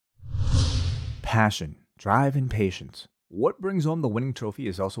passion, drive, and patience. What brings home the winning trophy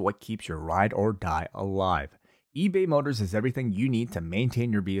is also what keeps your ride or die alive. eBay Motors has everything you need to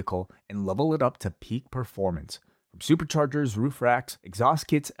maintain your vehicle and level it up to peak performance. From superchargers, roof racks, exhaust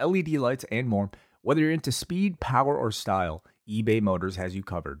kits, LED lights, and more, whether you're into speed, power, or style, eBay Motors has you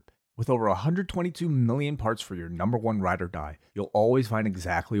covered. With over 122 million parts for your number one ride or die, you'll always find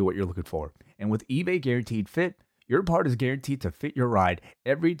exactly what you're looking for. And with eBay Guaranteed Fit, your part is guaranteed to fit your ride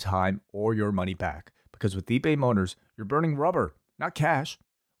every time or your money back. Because with eBay Motors, you're burning rubber, not cash.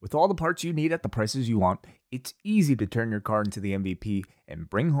 With all the parts you need at the prices you want, it's easy to turn your car into the MVP and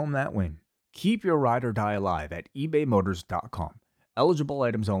bring home that win. Keep your ride or die alive at ebaymotors.com. Eligible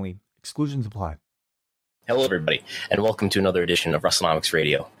items only. Exclusions apply. Hello, everybody, and welcome to another edition of WrestleNomics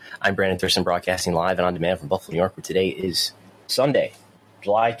Radio. I'm Brandon Thurston, broadcasting live and on demand from Buffalo, New York, where today is Sunday,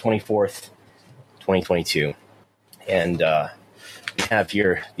 July 24th, 2022. And we have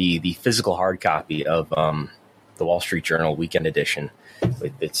here the physical hard copy of the Wall Street Journal Weekend Edition.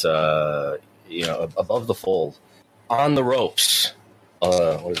 It's above the fold, on the ropes.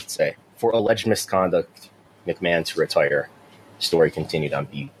 What does it say? For alleged misconduct, McMahon to retire. Story continued on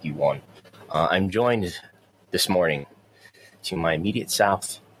B1. I'm joined this morning to my immediate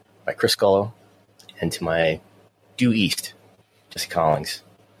south by Chris Gullo, and to my due east, Jesse Collins.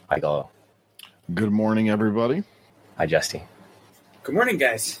 Hi, Gullo. Good morning, everybody. Hi, Jesse. Good morning,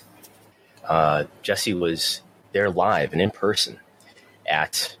 guys. Jesse was there live and in person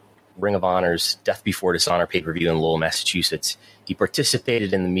at Ring of Honor's Death Before Dishonor pay-per-view in Lowell, Massachusetts. He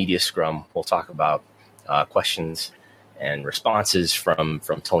participated in the media scrum. We'll talk about questions and responses from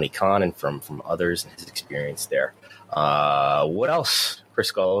Tony Khan and from others and his experience there. What else,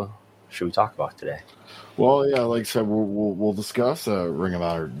 Chris Gullo, should we talk about today? Well, yeah, like I said, we'll discuss Ring of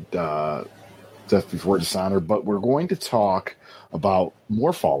Honor Death Before Dishonor, but we're going to talk about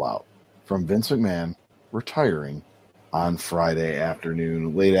more fallout from Vince McMahon retiring on Friday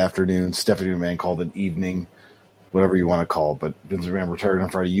afternoon, late afternoon. Stephanie McMahon called it evening, whatever you want to call it, but Vince McMahon retired on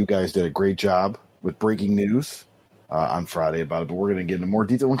Friday. You guys did a great job with breaking news on Friday about it, but we're going to get into more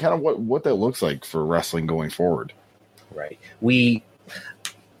detail and kind of what that looks like for wrestling going forward. Right. We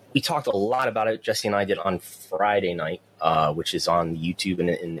talked a lot about it. Jesse and I did on Friday night, which is on YouTube,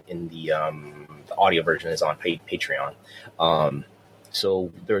 and in the audio version is on Patreon.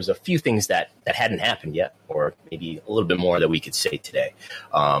 So there's a few things that hadn't happened yet, or maybe a little bit more that we could say today.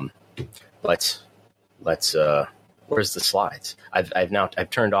 But let's. Where's the slides? I've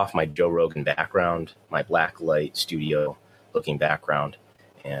turned off my Joe Rogan background, my black light studio looking background,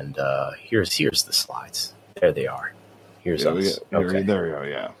 and here's the slides. There they are. Here's us. Okay. There we go.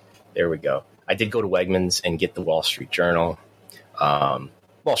 Yeah. There we go. I did go to Wegmans and get the Wall Street Journal.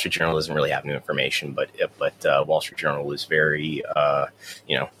 Wall Street Journal doesn't really have new information, but Wall Street Journal was very,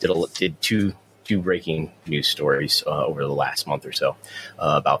 did two breaking news stories over the last month or so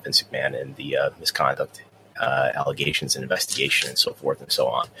about Vince McMahon and the misconduct allegations and investigation and so forth and so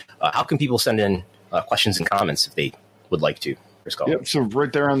on. How can people send in questions and comments if they would like to? Yep. So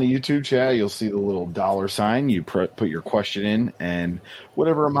right there on the YouTube chat, you'll see the little $sign. You put your question in, and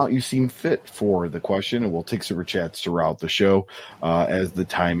whatever amount you seem fit for the question, and we'll take super chats throughout the show as the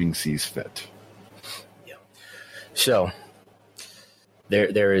timing sees fit. Yeah. So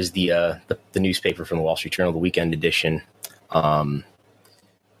there is the newspaper from the Wall Street Journal, the Weekend Edition. I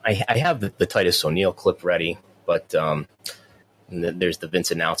have the Titus O'Neil clip ready, but there's the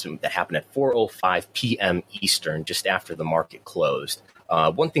Vince announcement that happened at 4:05 p.m. Eastern, just after the market closed.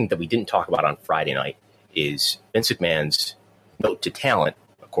 One thing that we didn't talk about on Friday night is Vince McMahon's note to talent,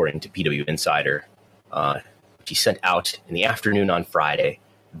 according to PW Insider, which he sent out in the afternoon on Friday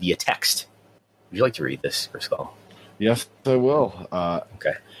via text. Would you like to read this, Chris Gullo? Yes, I will.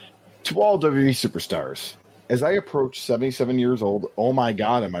 Okay. To all WWE superstars, as I approach 77 years old, oh my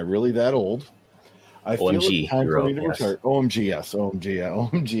God, am I really that old? I feel OMG, it's time for me to retire. OMG, yes. OMG, yeah.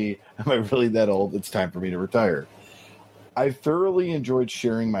 OMG, am I really that old? It's time for me to retire. I thoroughly enjoyed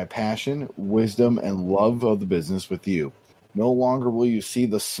sharing my passion, wisdom, and love of the business with you. No longer will you see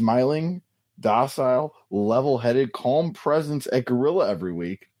the smiling, docile, level-headed, calm presence at Gorilla every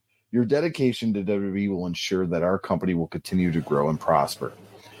week. Your dedication to WWE will ensure that our company will continue to grow and prosper.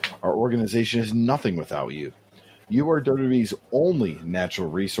 Our organization is nothing without you. You are WWE's only natural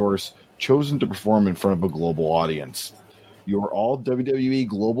resource, chosen to perform in front of a global audience. You are all WWE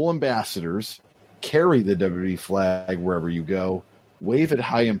global ambassadors. Carry the WWE flag wherever you go. Wave it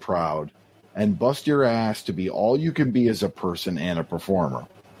high and proud. And bust your ass to be all you can be as a person and a performer.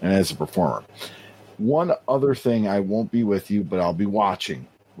 One other thing, I won't be with you, but I'll be watching.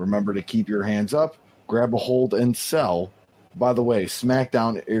 Remember to keep your hands up, grab a hold, and sell. By the way,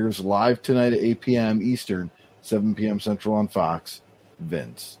 SmackDown airs live tonight at 8 p.m. Eastern, 7 p.m. Central on Fox.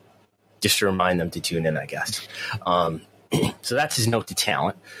 Vince. Just to remind them to tune in, I guess. So that's his note to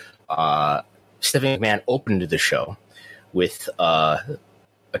talent. Stephanie McMahon opened the show with a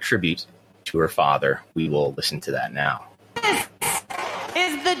tribute to her father. We will listen to that now. This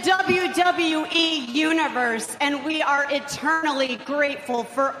is the WWE Universe, and we are eternally grateful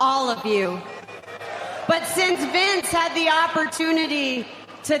for all of you. But since Vince had the opportunity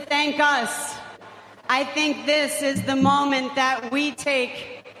to thank us, I think this is the moment that we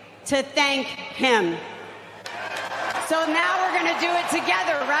take to thank him. So now we're going to do it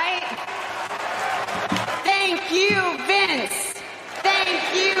together, right? Thank you, Vince.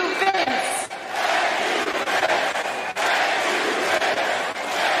 Thank you, Vince.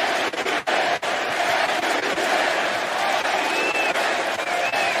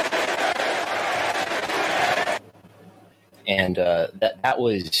 And that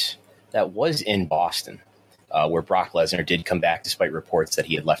was in Boston, where Brock Lesnar did come back despite reports that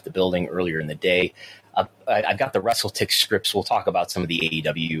he had left the building earlier in the day. I've got the WrestleTix scripts. We'll talk about some of the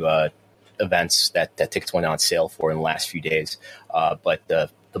AEW events that tickets went on sale for in the last few days. But the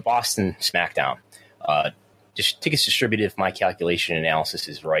Boston SmackDown, just tickets distributed, if my calculation analysis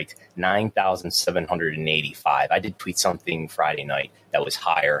is right, 9,785. I did tweet something Friday night that was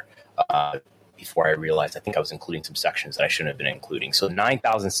higher before I realized I think I was including some sections that I shouldn't have been including. So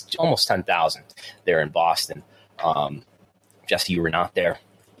 9,000, almost 10,000 there in Boston. Jesse, you were not there,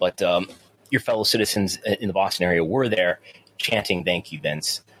 but your fellow citizens in the Boston area were there chanting, "Thank you,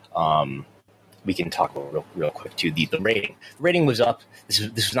 Vince." We can talk about real quick too. The rating. The rating was up. This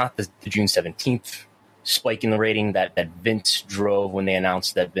was not the June 17th spike in the rating that Vince drove when they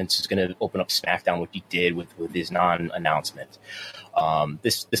announced that Vince is going to open up SmackDown, which he did with his non-announcement.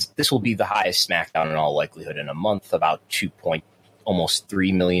 This will be the highest SmackDown in all likelihood in a month, about almost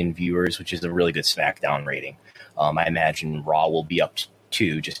 3 million viewers, which is a really good SmackDown rating. I imagine Raw will be up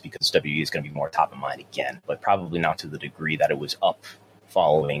too, just because WWE is going to be more top of mind again, but probably not to the degree that it was up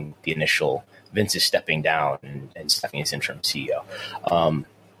following the initial Vince is stepping down and Stephanie is interim CEO.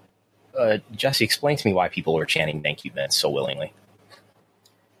 Jesse, explain to me why people were chanting "Thank you, Vince" so willingly.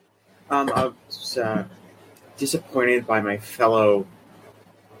 I was disappointed by my fellow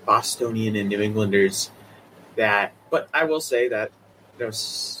Bostonian and New Englanders but I will say that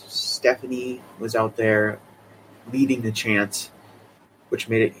Stephanie was out there leading the chant, which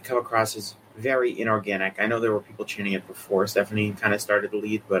made it come across as very inorganic. I know there were people chanting it before Stephanie kind of started to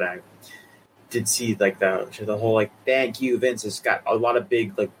lead, but I did see the whole "Thank you, Vince" has got a lot of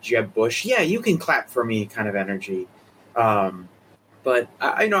big Jeb Bush, yeah, you can clap for me kind of energy. But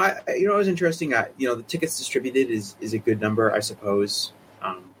I it was interesting. The tickets distributed is a good number, I suppose.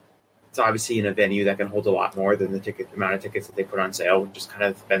 It's obviously in a venue that can hold a lot more than the amount of tickets that they put on sale, which has kind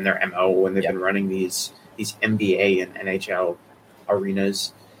of been their MO when they've been running these NBA and NHL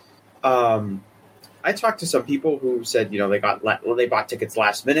arenas. I talked to some people who said, they bought tickets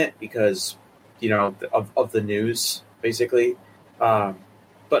last minute because, of the news, basically. But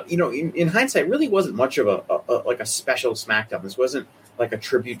in hindsight, really wasn't much of a special SmackDown. This wasn't like a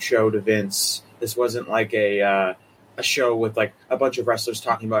tribute show to Vince. This wasn't like a show with a bunch of wrestlers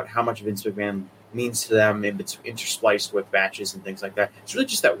talking about how much Vince McMahon means to them, and it's interspliced with matches and things like that. It's really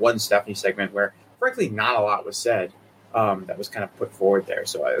just that one Stephanie segment where, frankly, not a lot was said. That was kind of put forward there.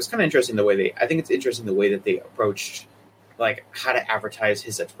 So it was kind of interesting I think it's interesting the way that they approached how to advertise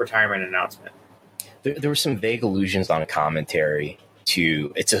his retirement announcement. There were some vague allusions on a commentary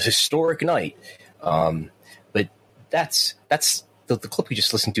to it's a historic night. But that's the clip we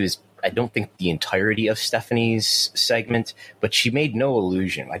just listened to is, I don't think, the entirety of Stephanie's segment, but she made no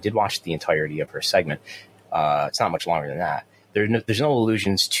allusion. I did watch the entirety of her segment. It's not much longer than that. There's no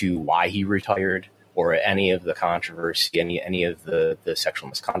allusions to why he retired or any of the controversy, any of the sexual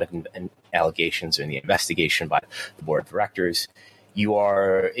misconduct and allegations in the investigation by the board of directors.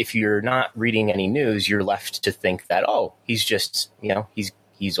 If you're not reading any news, you're left to think that, he's just,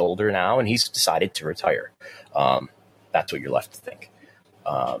 he's older now and he's decided to retire. That's what you're left to think.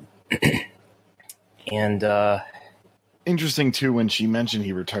 Interesting too, when she mentioned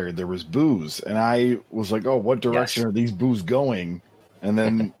he retired, there was boos, and I was like, what direction are these boos going? And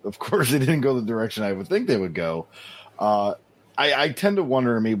then, of course, they didn't go the direction I would think they would go. I tend to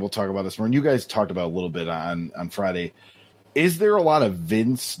wonder, and maybe we'll talk about this more, and you guys talked about a little bit on Friday. Is there a lot of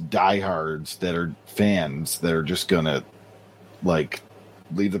Vince diehards that are fans that are just going to,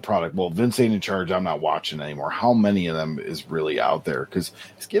 leave the product? Well, Vince ain't in charge. I'm not watching anymore. How many of them is really out there? Because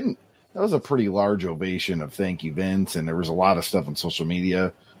that was a pretty large ovation of "Thank you, Vince," and there was a lot of stuff on social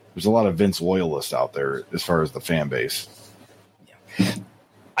media. There's a lot of Vince loyalists out there as far as the fan base.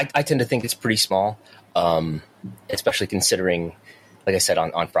 I tend to think it's pretty small, especially considering, like I said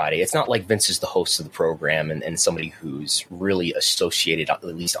on Friday, it's not like Vince is the host of the program and somebody who's really associated, at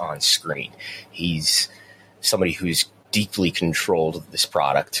least on screen. He's somebody who's deeply controlled this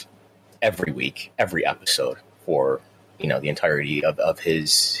product every week, every episode for the entirety of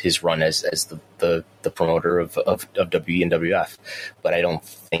his run as the promoter of WWE and WF. But I don't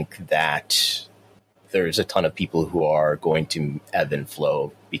think that there's a ton of people who are going to ebb and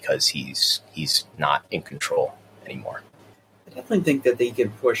flow because he's not in control anymore. I definitely think that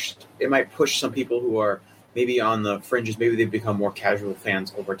it might push some people who are maybe on the fringes, maybe they become more casual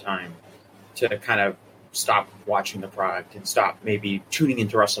fans over time, to kind of stop watching the product and stop maybe tuning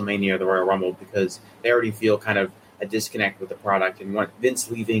into WrestleMania or the Royal Rumble because they already feel kind of a disconnect with the product. And what Vince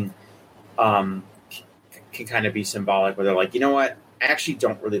leaving can kind of be symbolic, where they're like, you know what, I actually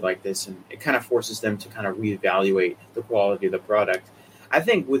don't really like this, and it kind of forces them to kind of reevaluate the quality of the product. I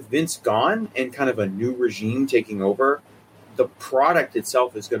think with Vince gone and kind of a new regime taking over, the product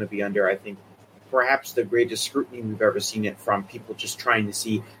itself is going to be under, I think, perhaps the greatest scrutiny we've ever seen it from, people just trying to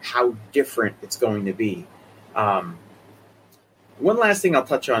see how different it's going to be. One last thing I'll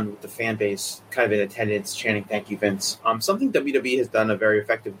touch on with the fan base kind of in attendance chanting "Thank you, Vince." Something WWE has done a very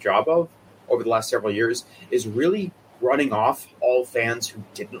effective job of over the last several years is really running off all fans who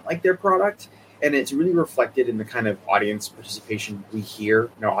didn't like their product. And it's really reflected in the kind of audience participation we hear.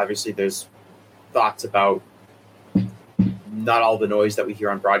 Obviously there's thoughts about not all the noise that we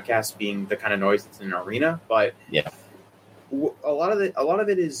hear on broadcast being the kind of noise that's in an arena, but yeah, a lot of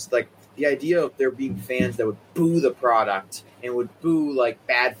it is like the idea of there being fans that would boo the product and would boo like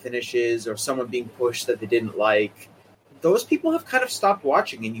bad finishes or someone being pushed that they didn't like. Those people have kind of stopped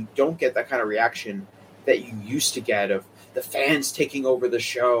watching, and you don't get that kind of reaction that you used to get of the fans taking over the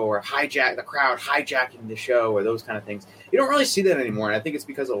show or the crowd hijacking the show or those kind of things. You don't really see that anymore, and I think it's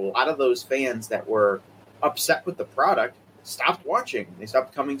because a lot of those fans that were upset with the product stopped watching. They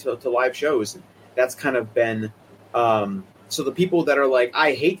stopped coming to live shows, and that's kind of been so the people that are like,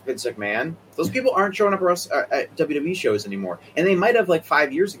 I hate Vince McMahon, those people aren't showing up at WWE shows anymore, and they might have like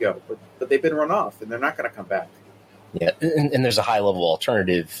 5 years ago, but they've been run off, and they're not going to come back. Yeah, and there's a high-level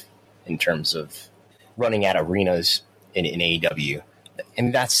alternative in terms of running at arenas in AEW.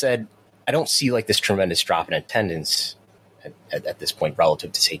 And that said, I don't see like this tremendous drop in attendance at this point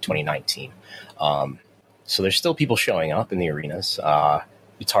relative to, say, 2019. So there's still people showing up in the arenas.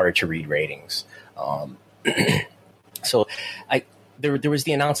 It's harder to read ratings. So there was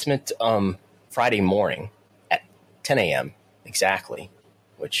the announcement Friday morning at 10 a.m. exactly,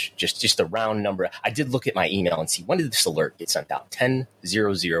 which just a round number. I did look at my email and see when did this alert get sent out?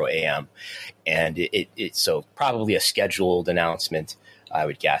 10:00 a.m. And it's so probably a scheduled announcement, I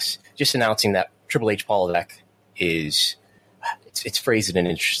would guess. Just announcing that Triple H Paul Levesque is, it's phrased in an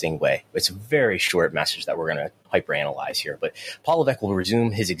interesting way. It's a very short message that we're going to hyperanalyze here. But Paul Levesque will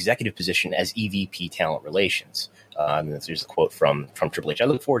resume his executive position as EVP Talent Relations. There's a quote from Triple H. I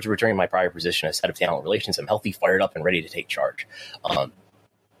look forward to returning my prior position as head of Talent Relations. I'm healthy, fired up, and ready to take charge.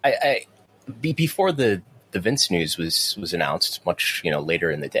 Before the Vince news was announced much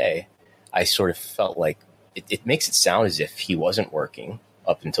later in the day, I sort of felt like it makes it sound as if he wasn't working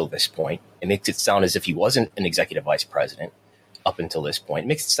up until this point. It makes it sound as if he wasn't an executive vice president up until this point. It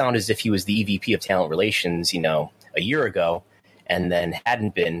makes it sound as if he was the EVP of Talent Relations, a year ago, and then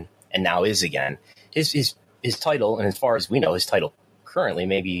hadn't been, and now is again. His title, and as far as we know, his title currently,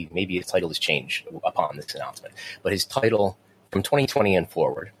 maybe his title has changed upon this announcement, but his title from 2020 and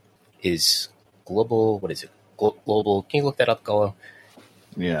forward is global. What is it? Global. Can you look that up, Gullo?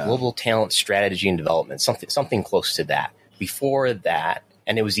 Yeah. Global Talent Strategy and Development. Something close to that. Before that,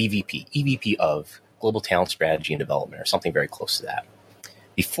 and it was EVP of Global Talent Strategy and Development, or something very close to that.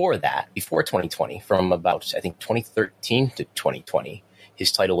 Before that, before 2020, from about I think 2013 to 2020,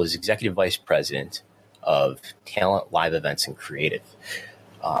 his title was Executive Vice President of Talent, Live Events, and Creative.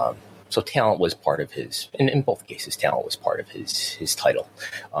 So talent was part of his, in both cases, talent was part of his title.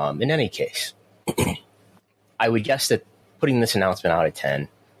 In any case, I would guess that putting this announcement out at 10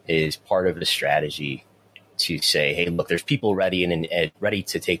 is part of the strategy to say, hey, look, there's people ready and ready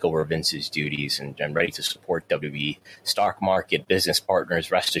to take over Vince's duties and ready to support WWE stock market, business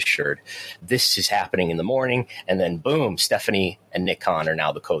partners. Rest assured, this is happening in the morning, and then boom, Stephanie and Nick Khan are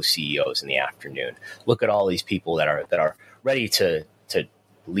now the co-CEOs in the afternoon. Look at all these people that are ready to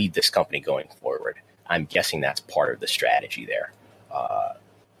lead this company going forward. I'm guessing that's part of the strategy there.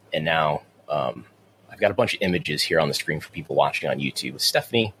 And now I've got a bunch of images here on the screen for people watching on YouTube with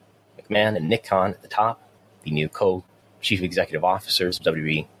Stephanie McMahon and Nick Khan at the top, the new co-chief executive officers of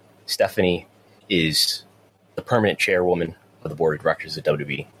WWE. Stephanie is the permanent chairwoman of the board of directors of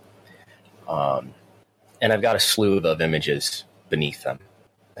WWE. And I've got a slew of images beneath them.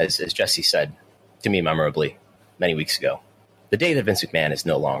 As Jesse said to me memorably many weeks ago, the day that Vince McMahon is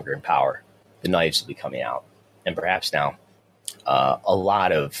no longer in power, the knives will be coming out. And perhaps now a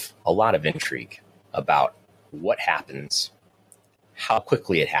lot of intrigue about what happens, how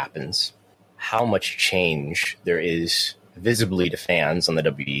quickly it happens, how much change there is visibly to fans on the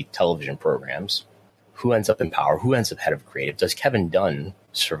WWE television programs, who ends up in power, who ends up head of creative. Does Kevin Dunn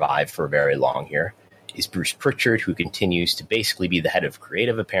survive for very long here? Is Bruce Pritchard, who continues to basically be the head of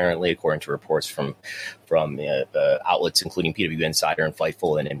creative, apparently, according to reports from outlets including PW Insider and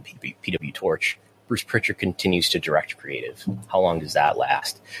Fightful and PW Torch, Bruce Pritchard continues to direct creative. How long does that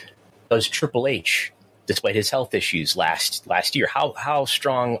last? Does Triple H, despite his health issues last year, how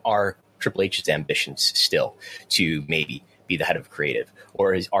strong are Triple H's ambitions still to maybe be the head of creative?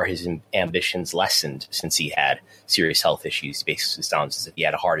 Or are his ambitions lessened since he had serious health issues? Basically sounds as if he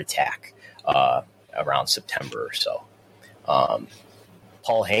had a heart attack around September or so.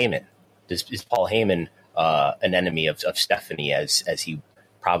 Paul Heyman. Is Paul Heyman an enemy of Stephanie as he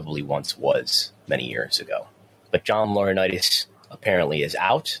probably once was many years ago? But John Laurinaitis apparently is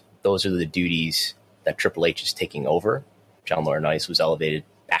out. Those are the duties that Triple H is taking over. John Laurinaitis was elevated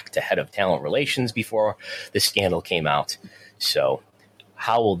back to head of talent relations before the scandal came out. So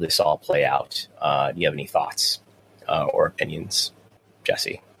how will this all play out? Do you have any thoughts or opinions,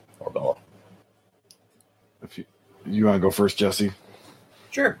 Jesse or Bella? If you want to go first, Jesse?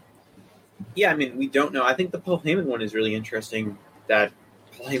 Sure. Yeah, I mean, we don't know. I think the Paul Heyman one is really interesting, that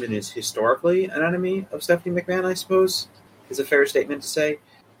Paul Heyman is historically an enemy of Stephanie McMahon, I suppose, is a fair statement to say.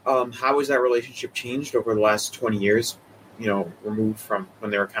 How has that relationship changed over the last 20 years, removed from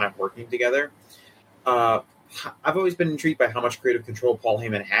when they were kind of working together? I've always been intrigued by how much creative control Paul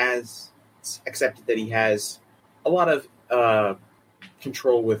Heyman has. It's accepted that he has a lot of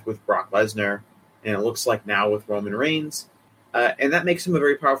control with Brock Lesnar, and it looks like now with Roman Reigns. And that makes him a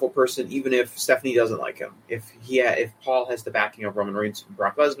very powerful person, even if Stephanie doesn't like him. If Paul has the backing of Roman Reigns and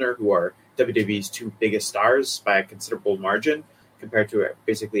Brock Lesnar, who are WWE's two biggest stars by a considerable margin compared to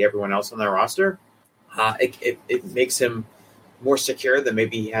basically everyone else on their roster, it makes him more secure than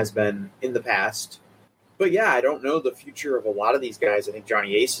maybe he has been in the past. But yeah, I don't know the future of a lot of these guys. I think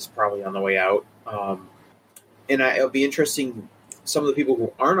Johnny Ace is probably on the way out. And it'll be interesting. Some of the people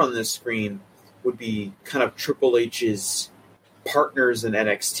who aren't on this screen would be kind of Triple H's partners in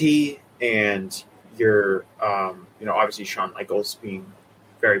NXT, and your, obviously Shawn Michaels being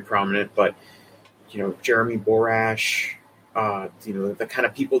very prominent, but, Jeremy Borash, the kind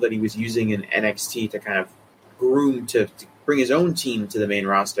of people that he was using in NXT to kind of groom to bring his own team to the main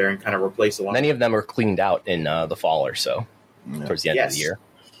roster and kind of replace a lot. Many of them are cleaned out in the fall or so, towards the end of the year.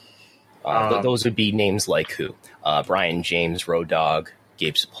 Those would be names like who? Brian James, Road Dogg,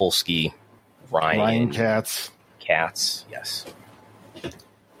 Gabe Sapolsky, Ryan Katz, yes.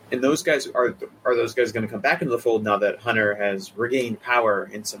 And those guys are those guys going to come back into the fold now that Hunter has regained power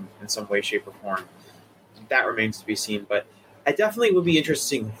in some way, shape, or form? That remains to be seen. But I definitely would be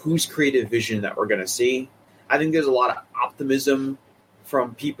interested in whose creative vision that we're going to see. I think there's a lot of optimism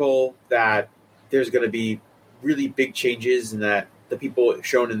from people that there's going to be really big changes, and that the people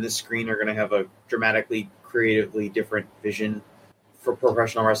shown in this screen are going to have a dramatically, creatively different vision for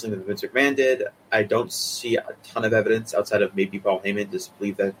professional wrestling than Vince McMahon did. I don't see a ton of evidence outside of maybe Paul Heyman to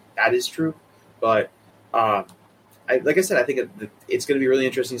believe that is true. But like I said, I think it's going to be really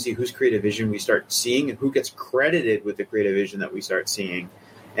interesting to see whose creative vision we start seeing and who gets credited with the creative vision that we start seeing,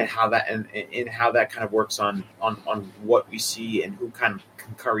 and how that and how that kind of works on what we see, and who kind of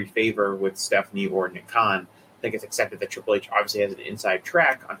can curry favor with Stephanie or Nick Khan. I think it's accepted that Triple H obviously has an inside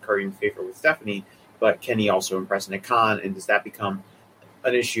track on currying favor with Stephanie, but can he also impress Nick Khan? And does that become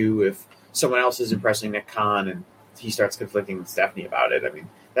an issue if someone else is impressing Nick Khan and he starts conflicting with Stephanie about it? I mean,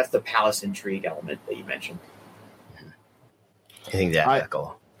 that's the palace intrigue element that you mentioned. I think that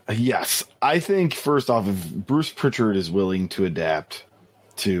yes. I think first off, if Bruce Pritchard is willing to adapt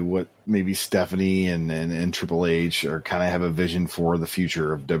to what maybe Stephanie and Triple H are kind of have a vision for the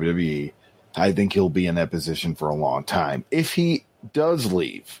future of WWE, I think he'll be in that position for a long time. If he does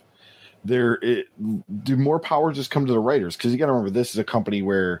leave, do more power just come to the writers? Because you got to remember, this is a company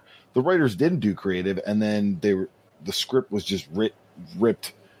where the writers didn't do creative, and then the script was just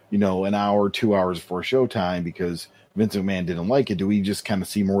ripped, an hour, 2 hours before showtime because Vince McMahon didn't like it. Do we just kind of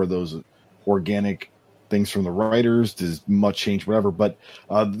see more of those organic things from the writers? Does much change, whatever? But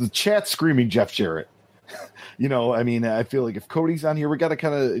the chat's screaming Jeff Jarrett. I feel like if Cody's on here, we got to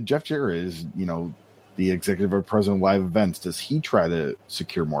kind of, Jeff Jarrett is, the executive vice president of live events. Does he try to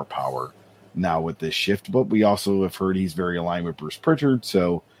secure more power now with this shift. But we also have heard he's very aligned with Bruce Pritchard.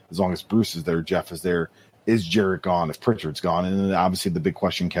 So as long as Bruce is there, Jeff is there. Is Jarrett gone if Pritchard's gone? And then obviously the big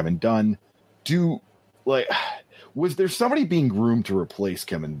question, Kevin Dunn. Was there somebody being groomed to replace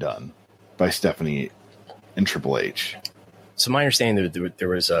Kevin Dunn by Stephanie and Triple H? So my understanding that there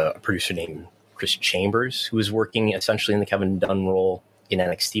was a producer named Chris Chambers who was working essentially in the Kevin Dunn role in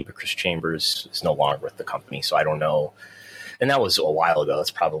NXT, but Chris Chambers is no longer with the company, so I don't know. And that was a while ago.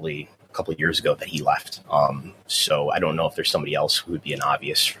 That's probably a couple of years ago that he left. So I don't know if there's somebody else who would be an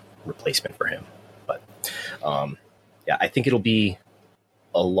obvious replacement for him. But yeah, I think it'll be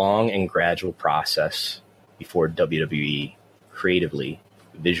a long and gradual process before WWE creatively,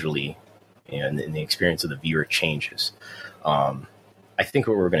 visually, and in the experience of the viewer changes. I think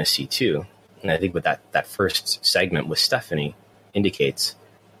what we're going to see too, and I think what that first segment with Stephanie indicates,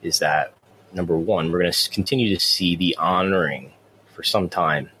 is that number one, we're going to continue to see the honoring for some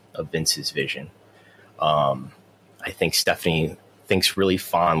time of Vince's vision. I think Stephanie thinks really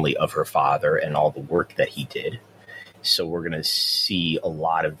fondly of her father and all the work that he did. So we're going to see a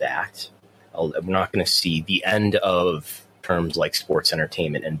lot of that. We're not going to see the end of terms like sports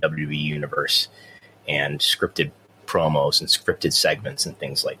entertainment and WWE Universe and scripted promos and scripted segments and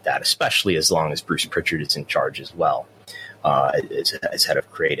things like that, especially as long as Bruce Pritchard is in charge as well, as head of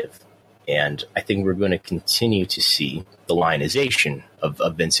creative. And I think we're going to continue to see the lionization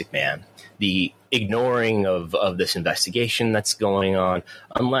of Vince McMahon, the ignoring of this investigation that's going on,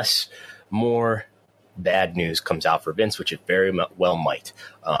 unless more bad news comes out for Vince, which it very well might.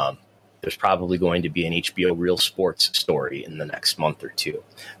 There's probably going to be an HBO Real Sports story in the next month or two.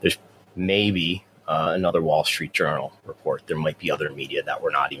 There's maybe another Wall Street Journal report. There might be other media that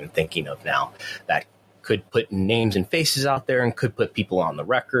we're not even thinking of now that could put names and faces out there and could put people on the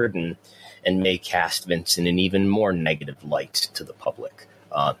record and may cast Vince in an even more negative light to the public.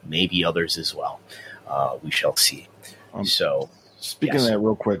 Maybe others as well. We shall see. Speaking of that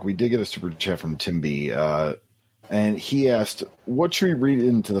real quick, we did get a super chat from Tim B. And he asked, what should we read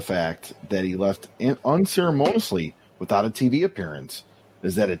into the fact that he left unceremoniously without a TV appearance?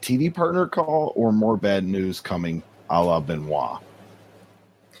 Is that a TV partner call or more bad news coming a la Benoit?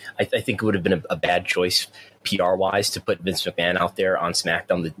 I think it would have been a bad choice PR-wise to put Vince McMahon out there on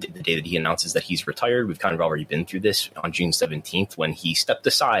SmackDown the day that he announces that he's retired. We've kind of already been through this on June 17th when he stepped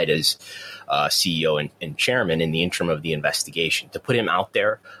aside as CEO and chairman in the interim of the investigation. To put him out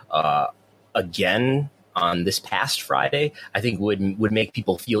there again on this past Friday, I think would make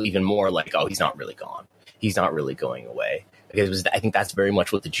people feel even more like, oh, he's not really gone. He's not really going away. Because I think that's very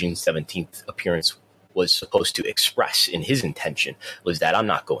much what the June 17th appearance was supposed to express in his intention, was that I'm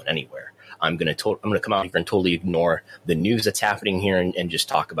not going anywhere. I'm going to come out here and totally ignore the news that's happening here and just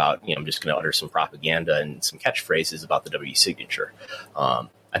talk about, I'm just going to utter some propaganda and some catchphrases about the W signature. I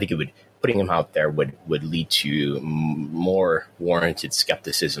think putting him out there would lead to more warranted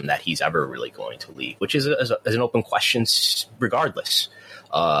skepticism that he's ever really going to leave, which is an open question regardless.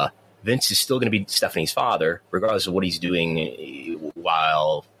 Vince is still going to be Stephanie's father, regardless of what he's doing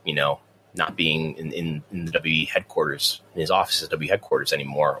while, not being in the W headquarters, in his office at W headquarters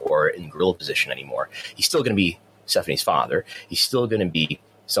anymore, or in gorilla position anymore. He's still going to be Stephanie's father. He's still going to be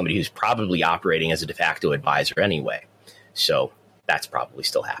somebody who's probably operating as a de facto advisor anyway. So that's probably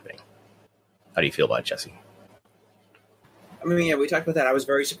still happening. How do you feel about it, Jesse? I mean, yeah, we talked about that. I was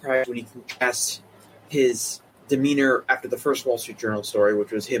very surprised when he contrast his demeanor after the first Wall Street Journal story,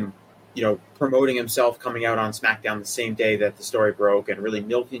 which was him, promoting himself, coming out on SmackDown the same day that the story broke and really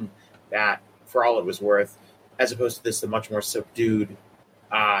milking that for all it was worth, as opposed to the much more subdued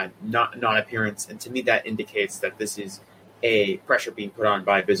non-appearance. And to me, that indicates that this is a pressure being put on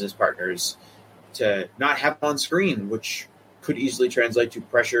by business partners to not have him on screen, which could easily translate to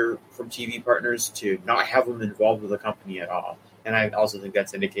pressure from TV partners to not have him involved with the company at all. And I also think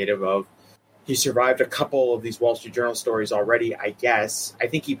that's indicative of he survived a couple of these Wall Street Journal stories already, I guess. I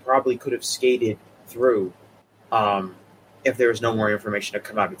think he probably could have skated through if there was no more information to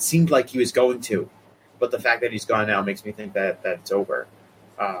come out. It seemed like he was going to, but the fact that he's gone now makes me think that it's over.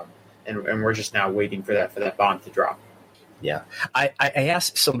 And we're just now waiting for that bomb to drop. Yeah, I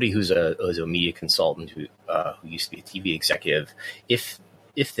asked somebody who's a media consultant who used to be a TV executive if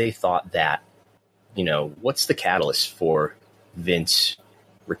they thought that, what's the catalyst for Vince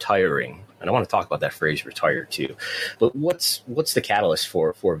retiring? And I want to talk about that phrase "retire" too. But what's the catalyst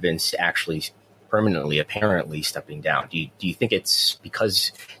for Vince actually permanently, apparently stepping down? Do you think it's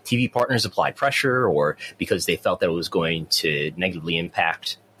because TV partners applied pressure, or because they felt that it was going to negatively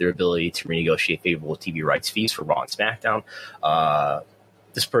impact their ability to renegotiate favorable TV rights fees for Raw and SmackDown?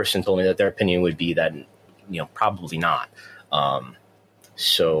 This person told me that their opinion would be that, probably not.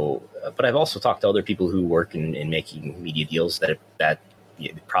 So, but I've also talked to other people who work in making media deals that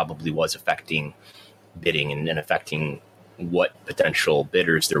it probably was affecting bidding and affecting what potential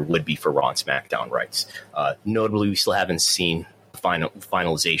bidders there would be for Raw and SmackDown rights. Notably, we still haven't seen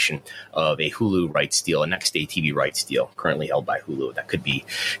finalization of a Hulu rights deal, a next day TV rights deal currently held by Hulu that could be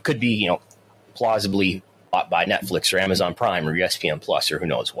plausibly bought by Netflix or Amazon Prime or ESPN Plus or who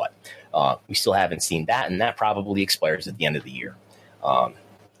knows what. We still haven't seen that, and that probably expires at the end of the year.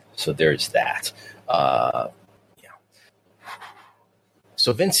 So there's that.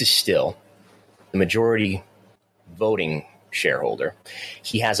 So Vince is still the majority voting shareholder.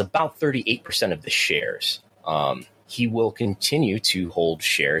 He has about 38% of the shares. He will continue to hold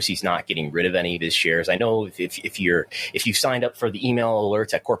shares. He's not getting rid of any of his shares. I know if you signed up for the email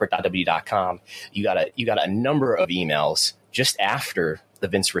alerts at corporate.w.com, you got a number of emails just after the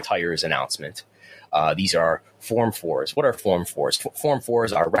Vince retires announcement. These are Form 4s. What are Form 4s? Form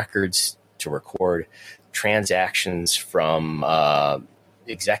 4s are records to record transactions from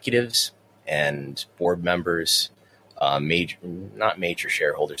executives and board members, not major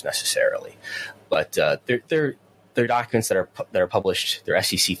shareholders necessarily, but they're documents that are published. They're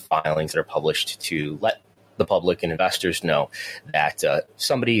SEC filings that are published to let the public and investors know that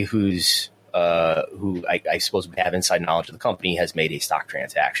somebody who I suppose would have inside knowledge of the company has made a stock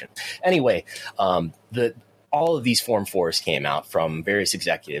transaction. Anyway, all of these Form 4s came out from various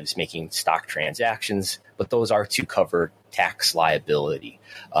executives making stock transactions, but those are to cover tax liability.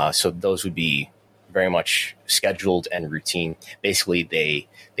 So those would be very much scheduled and routine. Basically, they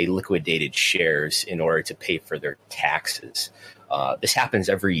liquidated shares in order to pay for their taxes. This happens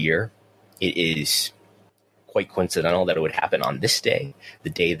every year. It is quite coincidental that it would happen on this day, the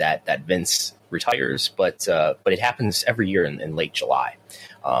day that Vince retires, but it happens every year in late July.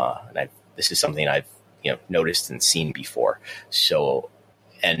 And this is something I've noticed and seen before. So,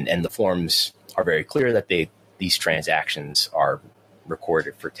 and the forms are very clear that these transactions are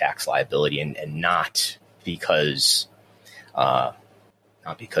recorded for tax liability and not because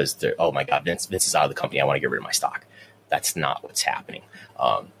they're, oh my God, Vince is out of the company, I want to get rid of my stock. That's not what's happening.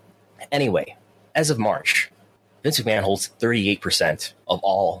 Anyway, as of March, Vince McMahon holds 38% of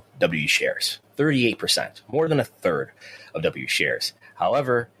all W shares. 38%, more than a third of W shares.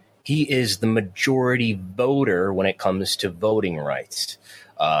 However, he is the majority voter when it comes to voting rights.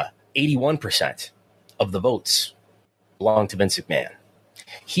 81% of the votes belong to Vince McMahon.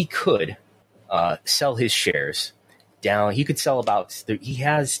 He could sell his shares down. He could sell he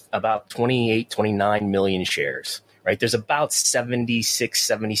has about 28, 29 million shares, right? There's about 76,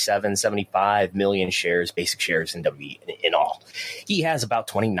 77, 75 million shares, basic shares in WWE in all. He has about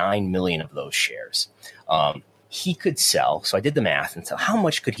 29 million of those shares. He could sell. So I did the math and so how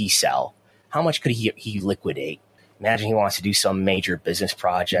much could he sell? How much could he liquidate? Imagine he wants to do some major business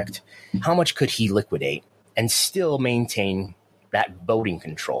project. How much could he liquidate and still maintain that voting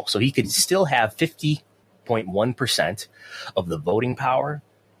control? So he could still have 50.1% of the voting power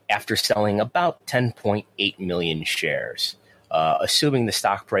after selling about 10.8 million shares. Assuming the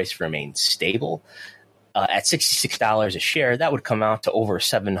stock price remains stable, at $66 a share, that would come out to over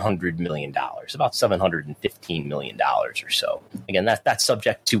 $700 million, about $715 million or so. Again, that's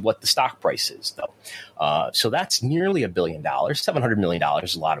subject to what the stock price is, though. So that's nearly $1 billion. $700 million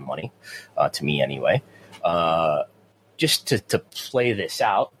is a lot of money, to me anyway. Just to play this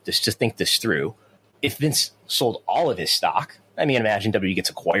out, just to think this through, if Vince sold all of his stock, I mean, imagine WWE gets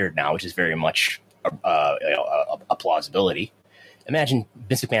acquired now, which is very much a plausibility. Imagine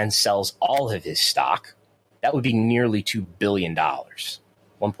Vince McMahon sells all of his stock. That would be nearly $2 billion,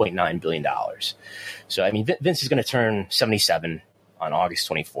 $1.9 billion. So, I mean, Vince is going to turn 77 on August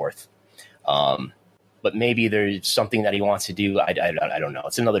 24th. But maybe there's something that he wants to do. I don't know.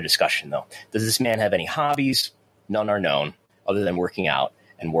 It's another discussion, though. Does this man have any hobbies? None are known, other than working out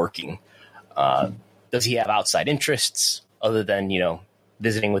and working. Does he have outside interests, other than,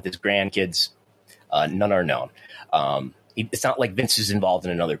 visiting with his grandkids? None are known. It's not like Vince is involved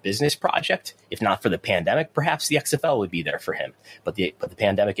in another business project. If not for the pandemic, perhaps the XFL would be there for him. But the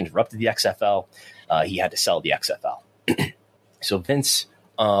pandemic interrupted the XFL. He had to sell the XFL. So Vince,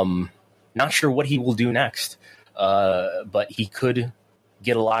 not sure what he will do next, but he could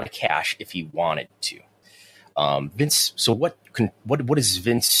get a lot of cash if he wanted to. Vince. So what is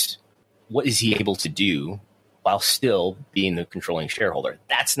Vince? What is he able to do while still being the controlling shareholder?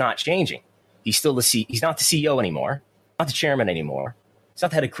 That's not changing. He's still he's not the CEO anymore. Not the chairman anymore. He's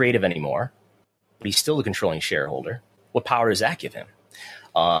not the head of creative anymore, but he's still the controlling shareholder. What power does that give him?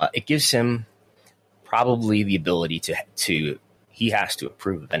 It gives him probably the ability to he has to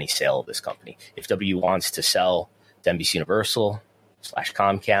approve of any sale of this company. If W wants to sell to NBC Universal,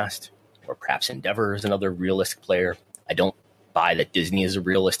 Comcast, or perhaps Endeavor is another realistic player. I don't buy that Disney is a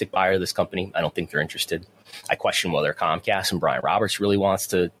realistic buyer of this company. I don't think they're interested. I question whether Comcast and Brian Roberts really wants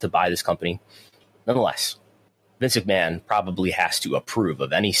to buy this company. Nonetheless, Vince McMahon probably has to approve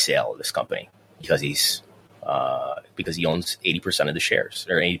of any sale of this company because he owns 80% of the shares,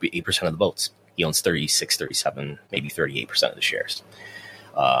 or 80% of the votes. He owns 36, 37, maybe 38% of the shares.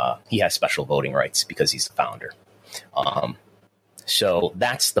 He has special voting rights because he's the founder. So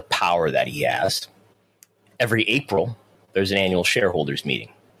that's the power that he has. Every April, there's an annual shareholders meeting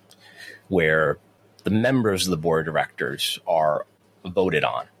where the members of the board of directors are voted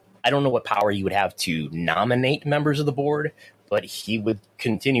on. I don't know what power he would have to nominate members of the board, but he would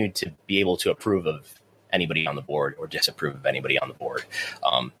continue to be able to approve of anybody on the board or disapprove of anybody on the board.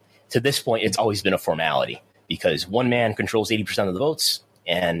 To this point, it's always been a formality because one man controls 80% of the votes,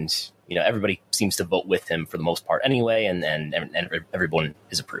 and everybody seems to vote with him for the most part anyway, and everyone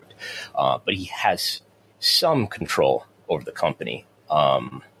is approved. But he has some control over the company.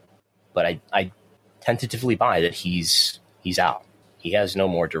 But I tentatively buy that he's out. He has no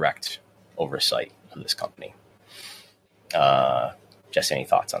more direct oversight of this company. Jesse, any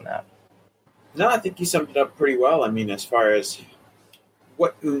thoughts on that? No, I think you summed it up pretty well. I mean, as far as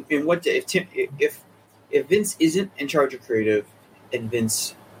if Vince isn't in charge of creative, and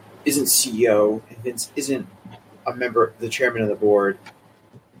Vince isn't CEO, and Vince isn't a member, the chairman of the board,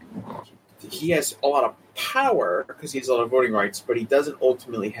 he has a lot of power because he has a lot of voting rights, but he doesn't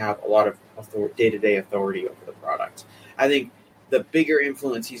ultimately have a lot of day-to-day authority over the product. I think the bigger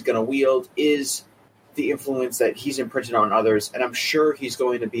influence he's going to wield is the influence that he's imprinted on others, and I'm sure he's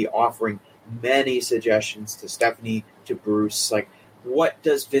going to be offering many suggestions to Stephanie, to Bruce, like, what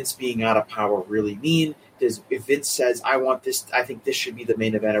does Vince being out of power really mean? If Vince says, I want this, I think this should be the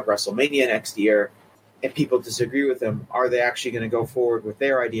main event of WrestleMania next year, and people disagree with him, are they actually going to go forward with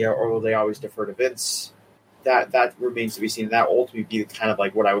their idea, or will they always defer to Vince? That remains to be seen. That ultimately be kind of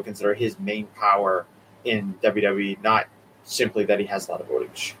like what I would consider his main power in WWE, not simply that he has a lot of voting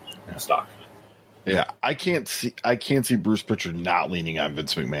stock. Yeah, I can't see Bruce Pritchard not leaning on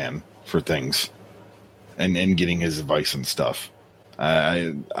Vince McMahon for things and getting his advice and stuff.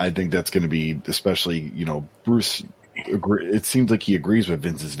 I think that's going to be, especially, Bruce, it seems like he agrees with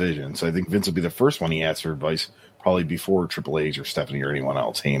Vince's vision. So I think Vince will be the first one he asks for advice, probably before Triple H or Stephanie or anyone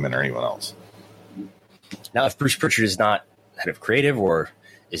else, Heyman or anyone else. Now, if Bruce Pritchard is not head of creative or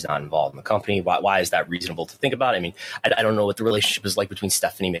is not involved in the company, why is that reasonable to think about? I mean, I don't know what the relationship is like between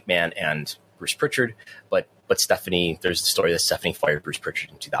Stephanie McMahon and Bruce Pritchard, but Stephanie, there's the story that Stephanie fired Bruce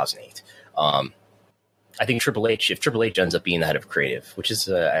Pritchard in 2008. I think if Triple H ends up being the head of creative, which is,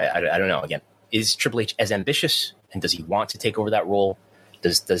 I don't know, again, is Triple H as ambitious, and does he want to take over that role?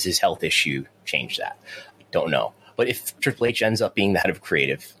 Does his health issue change that? I don't know. But if Triple H ends up being the head of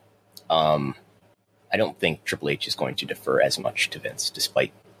creative, I don't think Triple H is going to defer as much to Vince,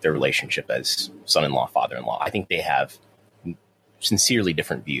 despite their relationship as son-in-law, father-in-law. I think they have sincerely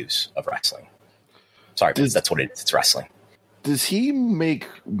different views of wrestling. Sorry, that's what it is. It's wrestling. Does he make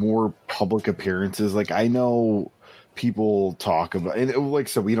more public appearances? Like, I know people talk about, and like,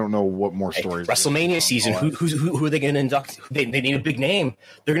 so we don't know what more stories. WrestleMania season. Who are they going to induct? They need a big name.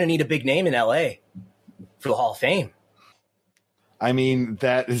 They're going to need a big name in LA for the Hall of Fame. I mean,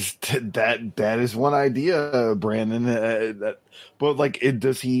 that is one idea, Brandon. But like,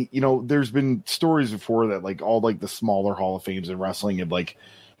 does he? There's been stories before that, like, all like the smaller Hall of Fames in wrestling had like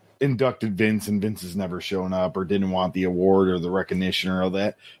inducted Vince, and Vince has never shown up or didn't want the award or the recognition or all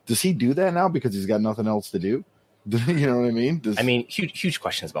that. Does he do that now because he's got nothing else to do? You know what I mean? Huge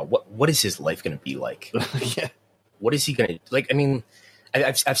questions about what is his life going to be like? Yeah. What is he going to like? I mean,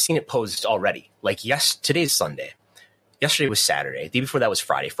 I've seen it posed already. Like, yes, today's Sunday. Yesterday was Saturday. The day before that was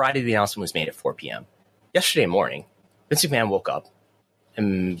Friday. Friday, the announcement was made at 4 p.m. Yesterday morning, Vince McMahon woke up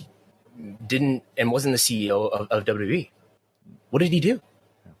and wasn't the CEO of WWE. What did he do?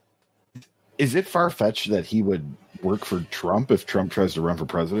 Is it far-fetched that he would work for Trump if Trump tries to run for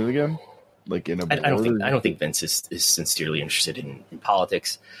president again? Like, in a I don't think Vince is sincerely interested in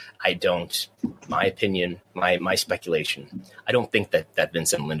politics. My opinion, my speculation, I don't think that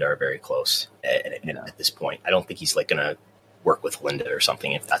Vince and Linda are very close at this point. I don't think he's like going to work with Linda or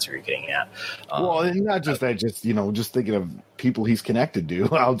something, if that's what you're getting at. Well, and not just that, just thinking of people he's connected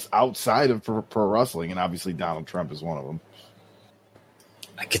to outside of pro wrestling, and obviously Donald Trump is one of them.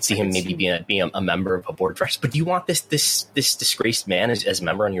 I could see him maybe being a member of a board of directors. But do you want this disgraced man as a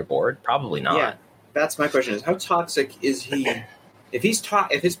member on your board? Probably not. Yeah, that's my question: is how toxic is he? If his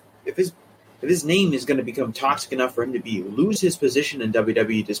if his name is going to become toxic enough for him to lose his position in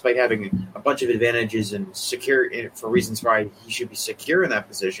WWE, despite having a bunch of advantages and secure for reasons why he should be secure in that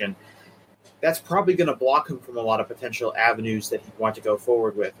position, that's probably going to block him from a lot of potential avenues that he'd want to go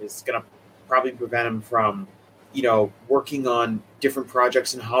forward with. It's going to probably prevent him from, working on different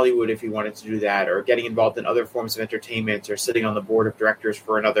projects in Hollywood if he wanted to do that, or getting involved in other forms of entertainment, or sitting on the board of directors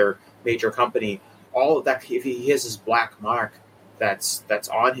for another major company. All of that, if he has his black mark that's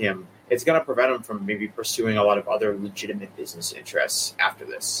on him, it's going to prevent him from maybe pursuing a lot of other legitimate business interests after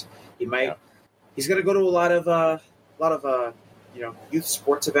this. He's going to go to a lot of youth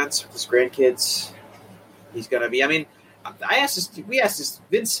sports events with his grandkids. He's going to be. I mean, we asked this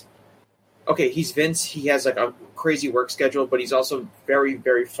Vince. Okay, he's Vince. He has like a crazy work schedule, but he's also very,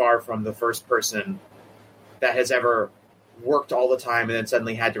 very far from the first person that has ever worked all the time and then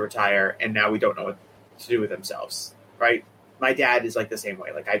suddenly had to retire, and now we don't know what to do with themselves, right? My dad is like the same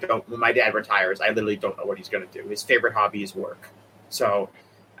way. Like when my dad retires, I literally don't know what he's going to do. His favorite hobby is work. So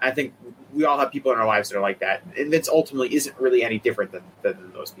I think we all have people in our lives that are like that. And Vince ultimately isn't really any different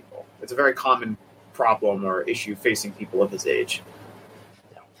than those people. It's a very common problem or issue facing people of his age.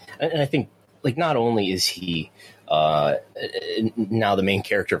 And I think, like, not only is he now the main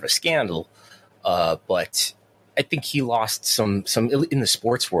character of a scandal, but I think he lost some in the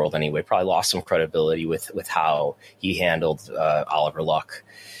sports world anyway, probably lost some credibility with how he handled Oliver Luck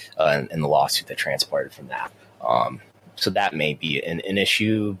and the lawsuit that transpired from that. So that may be an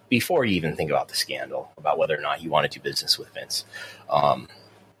issue before you even think about the scandal, about whether or not you want to do business with Vince.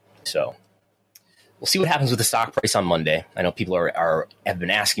 So we'll see what happens with the stock price on Monday. I know people have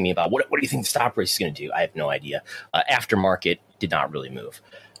been asking me about what do you think the stock price is going to do? I have no idea. Aftermarket did not really move.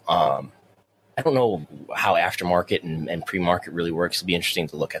 I don't know how aftermarket and pre-market really works. It'll be interesting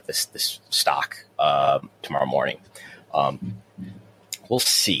to look at this stock tomorrow morning. We'll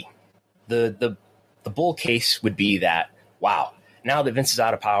see. The bull case would be that, wow, now that Vince is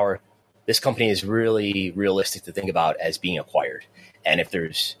out of power, this company is really realistic to think about as being acquired. And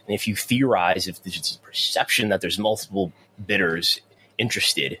if you theorize, if there's a perception that there's multiple bidders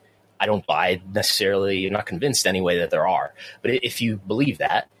interested, I don't buy necessarily, I'm not convinced anyway that there are. But if you believe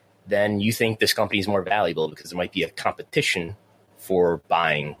that, then you think this company is more valuable because there might be a competition for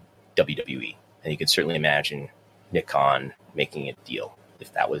buying WWE. And you can certainly imagine Nick Khan making a deal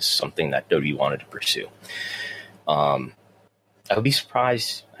if that was something that WWE wanted to pursue. I would be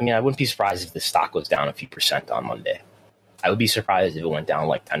surprised. I mean, I wouldn't be surprised if the stock goes down a few percent on Monday. I would be surprised if it went down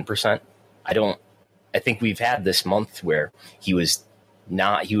like 10%. I think we've had this month where he was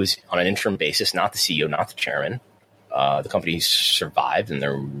on an interim basis, not the CEO, not the chairman. The company survived, and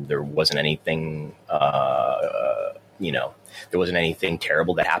there wasn't anything, there wasn't anything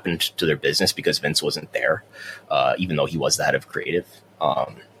terrible that happened to their business because Vince wasn't there, even though he was the head of creative.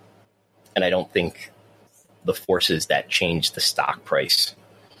 And I don't think the forces that change the stock price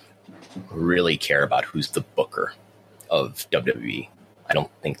really care about who's the booker of WWE. I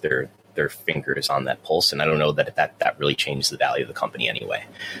don't think their finger is on that pulse, and I don't know that really changes the value of the company anyway.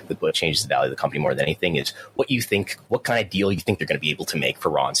 What changes the value of the company more than anything is what kind of deal you think they're going to be able to make for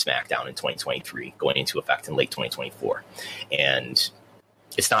Raw and SmackDown in 2023, going into effect in late 2024. And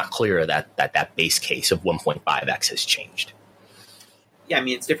it's not clear that base case of 1.5x has changed. Yeah, I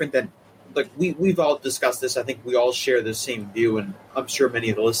mean, it's different than, like, we've all discussed this. I think we all share the same view, and I'm sure many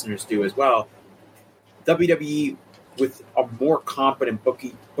of the listeners do as well. WWE, with a more competent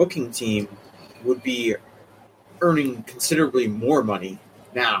booking team, would be earning considerably more money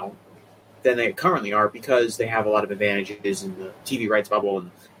now than they currently are because they have a lot of advantages in the TV rights bubble.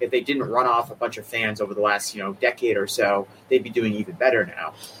 And if they didn't run off a bunch of fans over the last decade or so, they'd be doing even better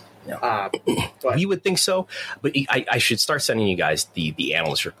now. Yeah. But we would think so, but I should start sending you guys the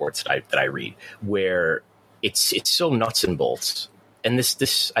analyst reports that I read, where it's so nuts and bolts. And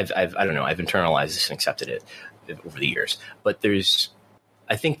this I've internalized this and accepted it over the years. But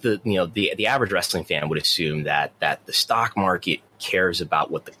I think the average wrestling fan would assume that the stock market cares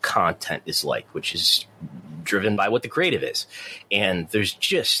about what the content is like, which is driven by what the creative is, and there's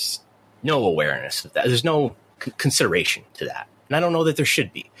just no awareness of that. There's no consideration to that. And I don't know that there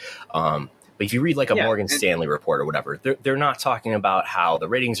should be. But if you read like a Morgan Stanley report or whatever, they're not talking about how the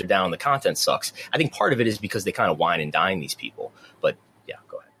ratings are down, the content sucks. I think part of it is because they kind of wine and dine these people. But yeah,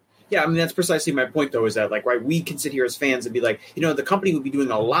 go ahead. Yeah, I mean, that's precisely my point, though, is that, like, right, we can sit here as fans and be like, the company would be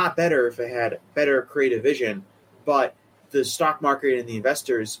doing a lot better if it had better creative vision. But the stock market and the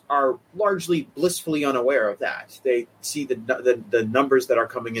investors are largely blissfully unaware of that. They see the numbers that are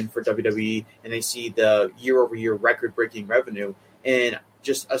coming in for WWE, and they see the year-over-year record-breaking revenue, and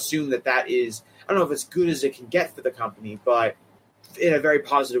just assume that is, I don't know if it's good as it can get for the company, but in a very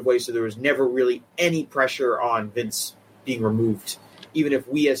positive way. So there was never really any pressure on Vince being removed. Even if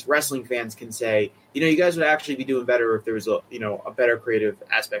we as wrestling fans can say, you guys would actually be doing better if there was a better creative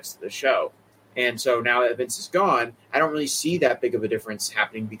aspects to the show. And so now that Vince is gone, I don't really see that big of a difference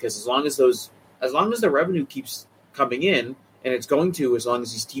happening, because as long as the revenue keeps coming in, and it's going to, as long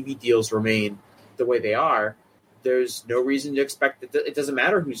as these TV deals remain the way they are, there's no reason to expect that it doesn't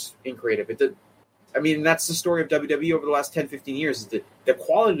matter who's in creative. That's the story of WWE over the last 10, 15 years, is that the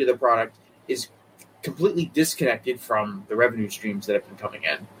quality of the product is completely disconnected from the revenue streams that have been coming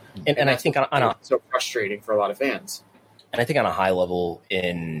in. And I think it's so frustrating for a lot of fans. And I think on a high level,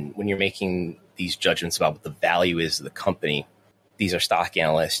 when you're making these judgments about what the value is of the company, these are stock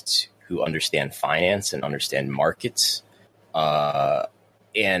analysts who understand finance and understand markets. And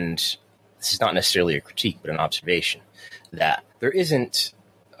this is not necessarily a critique, but an observation that there isn't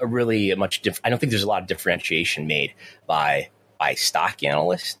I don't think there's a lot of differentiation made by stock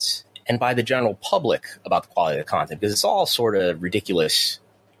analysts and by the general public about the quality of the content, because it's all sort of ridiculous,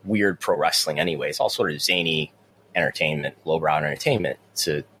 weird pro wrestling anyway. It's all sort of zany entertainment, lowbrow entertainment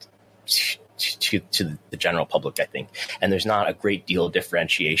to the general public, I think. And there's not a great deal of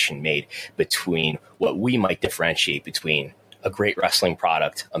differentiation made between what we might differentiate between a great wrestling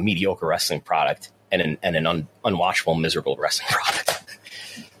product, a mediocre wrestling product, and an unwatchable, miserable wrestling product.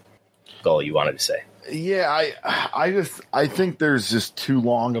 Goal you wanted to say. Yeah, I think there's just too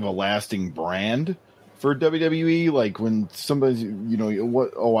long of a lasting brand for WWE. Like when somebody's,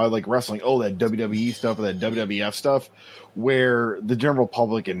 I like wrestling. Oh, that WWE stuff or that WWF stuff, where the general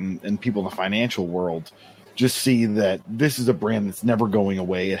public and people in the financial world just see that this is a brand that's never going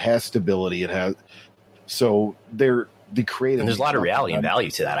away. It has stability. So they're the creative. And there's a lot of reality and value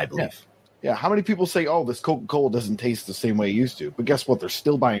to that, I believe. Yeah, how many people say, oh, this Coca-Cola doesn't taste the same way it used to? But guess what? They're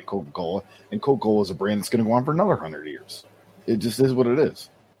still buying Coca-Cola, and Coca-Cola is a brand that's going to go on for another 100 years. It just is what it is.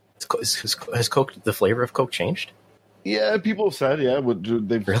 Has Coke, the flavor of Coke, changed? Yeah, people have said,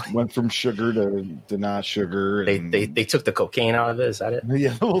 they've went from sugar to not sugar. And, they took the cocaine out of it, is that it?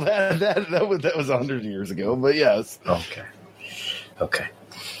 Yeah, well, that was 100 years ago, but yes. Okay.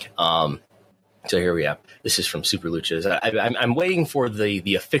 So here we have. This is from Super Luchas. I'm waiting for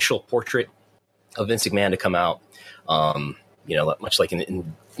the official portrait of Vince McMahon to come out. Much like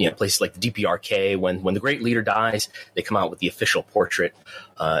in places like the DPRK, when the great leader dies, they come out with the official portrait,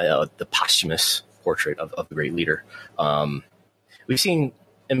 the posthumous portrait of the great leader. We've seen,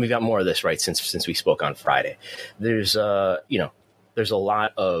 and we've got more of this, right, since we spoke on Friday. There's a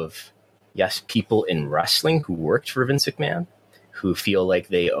lot of people in wrestling who worked for Vince McMahon who feel like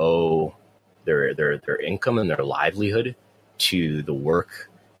they owe their income and their livelihood to the work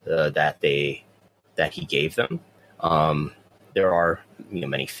that he gave them. There are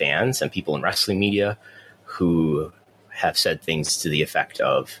many fans and people in wrestling media who have said things to the effect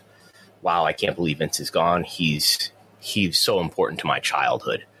of, "Wow, I can't believe Vince is gone. He's so important to my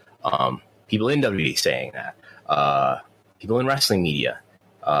childhood." People in WWE saying that. People in wrestling media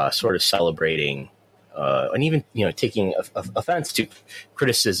sort of celebrating and even taking offense to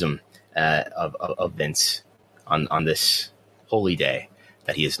criticism of Vince on this holy day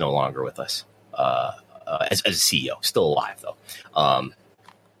that he is no longer with us as a CEO, still alive though.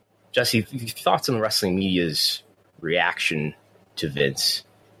 Jesse, thoughts on the wrestling media's reaction to Vince,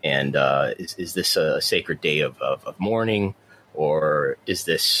 and is this a sacred day of mourning, or is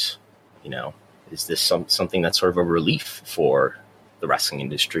this something that's sort of a relief for the wrestling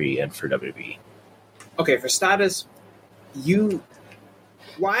industry and for WWE? Okay, for starters,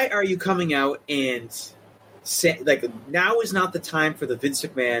 why are you coming out and say, like, now is not the time for the Vince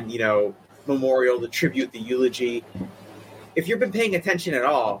McMahon, memorial, the tribute, the eulogy? If you've been paying attention at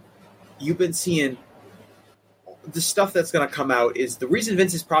all, you've been seeing the stuff that's going to come out. Is the reason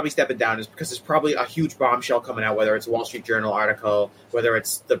Vince is probably stepping down is because there's probably a huge bombshell coming out, whether it's a Wall Street Journal article, whether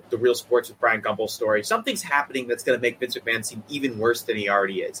it's the Real Sports with Brian Gumbel story. Something's happening that's going to make Vince McMahon seem even worse than he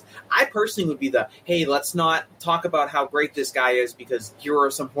already is. I personally would be hey, let's not talk about how great this guy is because here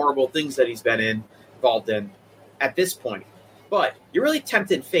are some horrible things that he's been involved in at this point. But you're really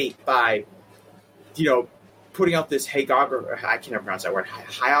tempting fate by, putting out this hagiography. I can't pronounce that word.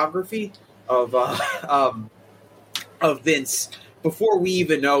 Hagiography of Vince before we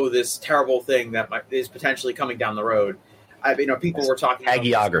even know this terrible thing that is potentially coming down the road. People were talking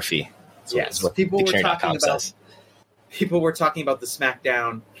hagiography. Yes, people were talking about the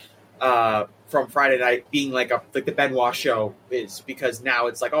SmackDown from Friday night being like the Benoit show is, because now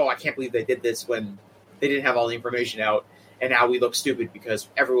it's like, oh, I can't believe they did this when they didn't have all the information out, and now we look stupid because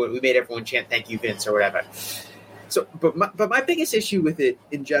we made everyone chant "Thank you, Vince" or whatever. So, but my biggest issue with it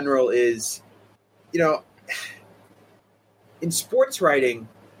in general is, in sports writing,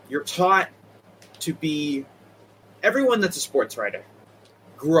 you're taught to be everyone that's a sports writer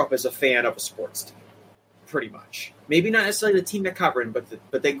grew up as a fan of a sports team, pretty much. Maybe not necessarily the team they're covering,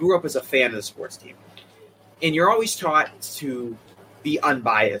 but they grew up as a fan of the sports team. And you're always taught to be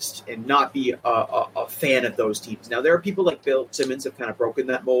unbiased and not be a fan of those teams. Now, there are people like Bill Simmons have kind of broken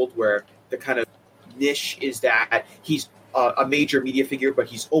that mold where the kind of niche is that he's a major media figure, but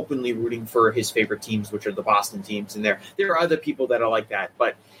he's openly rooting for his favorite teams, which are the Boston teams. And there are other people that are like that.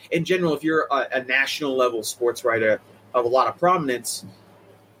 But in general, if you're a national level sports writer of a lot of prominence,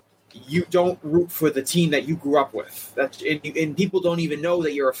 you don't root for the team that you grew up with. And people don't even know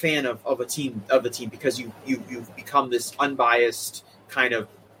that you're a fan of a team because you've become this unbiased kind of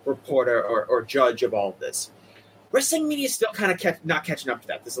reporter or judge of all of this. Wrestling media is still kind of not catching up to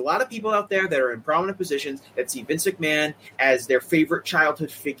that. There's a lot of people out there that are in prominent positions that see Vince McMahon as their favorite childhood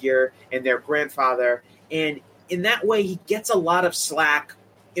figure and their grandfather. And in that way, he gets a lot of slack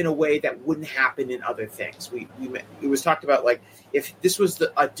in a way that wouldn't happen in other things. It was talked about, like, if this was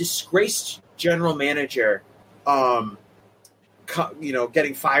a disgraced general manager, getting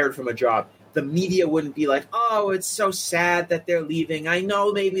fired from a job, the media wouldn't be like, oh, it's so sad that they're leaving. I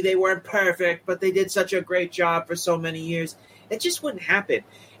know maybe they weren't perfect, but they did such a great job for so many years. It just wouldn't happen.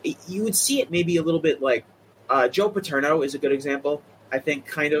 You would see it maybe a little bit like Joe Paterno is a good example, I think,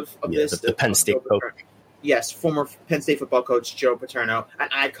 kind of this. The Penn State coach. Yes, former Penn State football coach Joe Paterno, an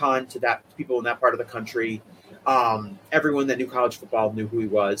icon to people in that part of the country. Everyone that knew college football knew who he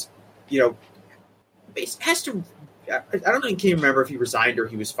was. Has to. I don't know. I can't remember if he resigned or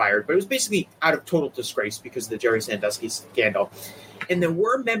he was fired, but it was basically out of total disgrace because of the Jerry Sandusky scandal. And there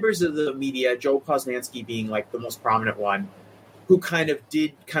were members of the media, Joe Posnanski being like the most prominent one, who kind of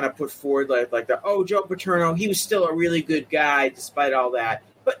put forward Joe Paterno, he was still a really good guy despite all that.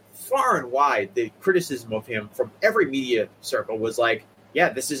 But far and wide, the criticism of him from every media circle was like, yeah,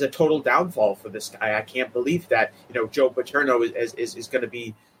 this is a total downfall for this guy. I can't believe that, Joe Paterno is going to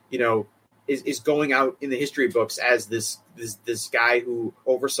be, is going out in the history books as this guy who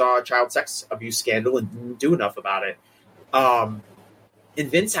oversaw a child sex abuse scandal and didn't do enough about it. And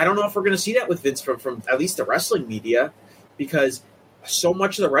Vince, I don't know if we're going to see that with Vince from at least the wrestling media, because so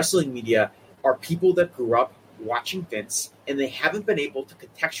much of the wrestling media are people that grew up watching Vince, and they haven't been able to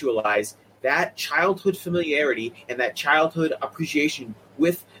contextualize that childhood familiarity and that childhood appreciation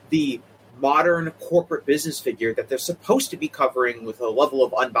with the modern corporate business figure that they're supposed to be covering with a level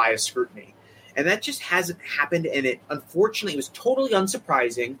of unbiased scrutiny. And that just hasn't happened. And it, unfortunately, was totally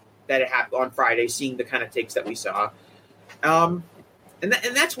unsurprising that it happened on Friday, seeing the kind of takes that we saw. And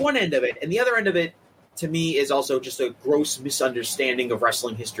that's one end of it. And the other end of it, to me, is also just a gross misunderstanding of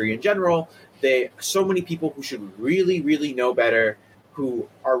wrestling history in general. So many people who should really, really know better, who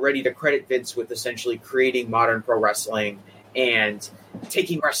are ready to credit Vince with essentially creating modern pro wrestling and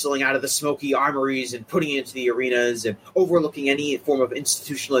taking wrestling out of the smoky armories and putting it into the arenas and overlooking any form of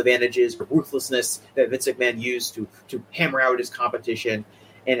institutional advantages or ruthlessness that Vince McMahon used to hammer out his competition.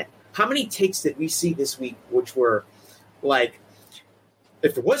 And how many takes did we see this week which were like,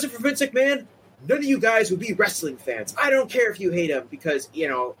 if it wasn't for Vince McMahon, none of you guys would be wrestling fans. I don't care if you hate him, because,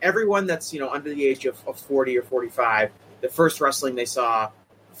 everyone that's, under the age of 40 or 45, the first wrestling they saw,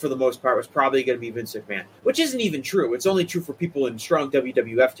 for the most part, was probably going to be Vince McMahon, which isn't even true. It's only true for people in strong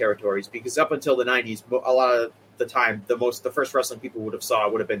WWF territories, because up until the 90s, a lot of the time, the first wrestling people would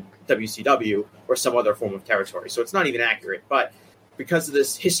have been WCW or some other form of territory. So it's not even accurate. But because of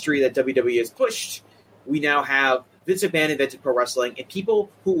this history that WWE has pushed, we now have Vince McMahon invented pro wrestling, and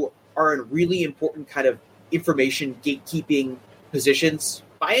people who are in really important kind of information gatekeeping positions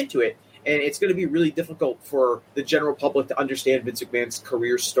buy into it. And it's going to be really difficult for the general public to understand Vince McMahon's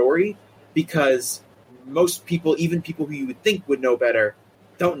career story, because most people, even people who you would think would know better,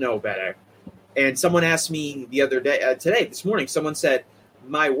 don't know better. And someone asked me the other day, this morning, someone said,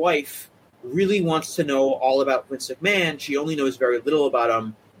 my wife really wants to know all about Vince McMahon. She only knows very little about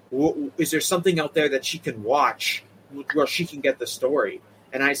him. Is there something out there that she can watch where she can get the story?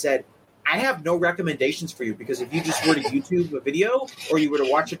 And I said, I have no recommendations for you, because if you just were to YouTube a video or you were to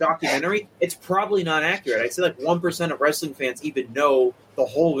watch a documentary, it's probably not accurate. I'd say like 1% of wrestling fans even know the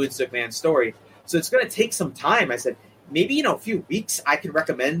whole Vince McMahon story. So it's going to take some time. I said, maybe in a few weeks I can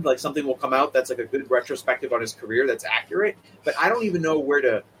recommend like something will come out that's like a good retrospective on his career that's accurate. But I don't even know where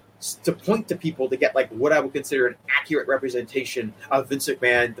to point to people to get like what I would consider an accurate representation of Vince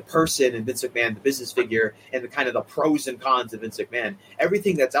McMahon, the person, and Vince McMahon, the business figure, and the kind of the pros and cons of Vince McMahon.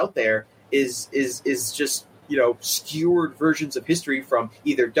 Everything that's out there is just, skewered versions of history from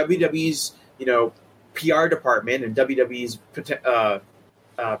either WWE's, PR department and WWE's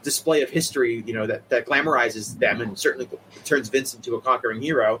display of history, that glamorizes them and certainly turns Vince into a conquering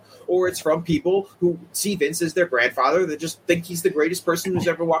hero, or it's from people who see Vince as their grandfather that just think he's the greatest person who's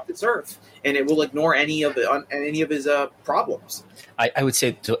ever walked this earth, and it will ignore any of his problems. I would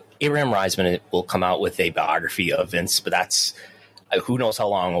say Abraham Reisman will come out with a biography of Vince, but that's who knows how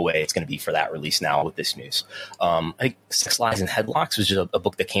long away it's going to be for that release now with this news. I think Sex, Lies, and Headlocks was just a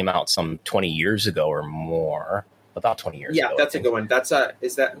book that came out some 20 years ago or more. About 20 years ago. Yeah, that's a good one.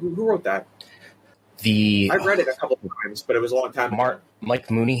 Who wrote that? I've read it a couple of times, but it was a long time ago. Mike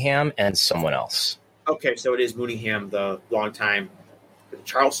Mooneyham and someone else. Okay, so it is Mooneyham, the long time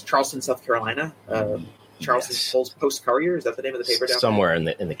Charleston, South Carolina. Charleston Post Courier, is that the name of the paper down somewhere in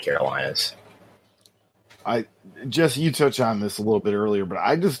the Carolinas? Jesse, you touched on this a little bit earlier, but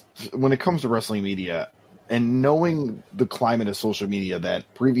when it comes to wrestling media, and knowing the climate of social media, that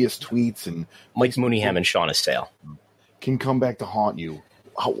previous tweets and Mike Mooneyham and Sean Assail can come back to haunt you.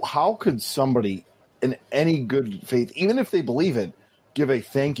 How could somebody in any good faith, even if they believe it, give a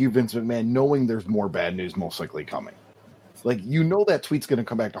thank you, Vince McMahon, knowing there's more bad news most likely coming? Like, that tweet's going to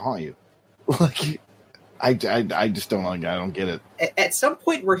come back to haunt you. Like, I just don't get it. At some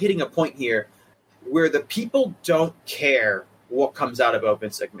point, we're hitting a point here where the people don't care what comes out about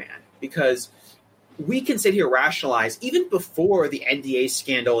Vince McMahon, because we can sit here rationalize, even before the NDA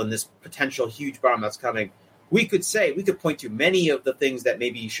scandal and this potential huge bomb that's coming, we could point to many of the things that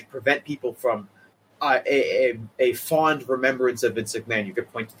maybe should prevent people from a fond remembrance of Vince McMahon. You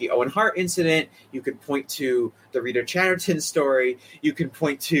could point to the Owen Hart incident. You could point to the Rita Chatterton story. You could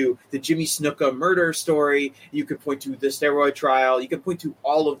point to the Jimmy Snuka murder story. You could point to the steroid trial. You could point to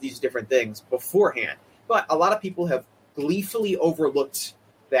all of these different things beforehand. But a lot of people have gleefully overlooked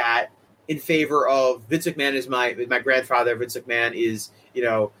that in favor of Vince McMahon is my grandfather. Vince McMahon is,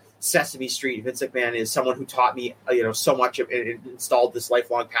 Sesame Street. Vince McMahon is someone who taught me, so much and installed this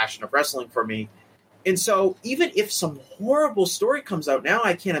lifelong passion of wrestling for me. And so even if some horrible story comes out now,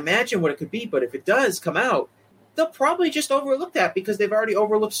 I can't imagine what it could be. But if it does come out, they'll probably just overlook that because they've already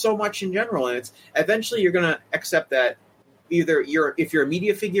overlooked so much in general. And it's eventually you're going to accept that either if you're a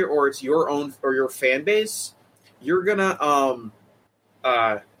media figure or it's your own or your fan base, you're gonna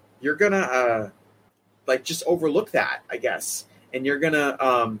just overlook that, I guess. And you're gonna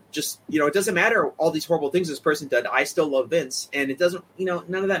it doesn't matter all these horrible things this person did. I still love Vince, and it doesn't,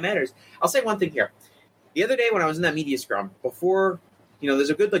 none of that matters. I'll say one thing here. The other day when I was in that media scrum, before, there's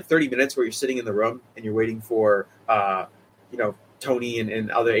a good 30 minutes where you're sitting in the room and you're waiting for Tony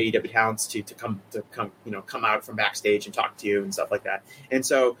and other AEW talents to come out from backstage and talk to you and stuff like that. And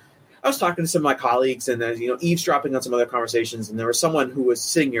so I was talking to some of my colleagues and eavesdropping on some other conversations, and there was someone who was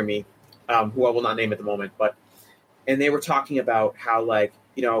sitting near me, who I will not name at the moment, and they were talking about how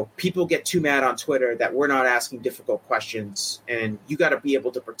people get too mad on Twitter that we're not asking difficult questions, and you got to be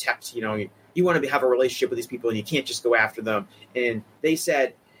able to protect, you want to have a relationship with these people and you can't just go after them. And they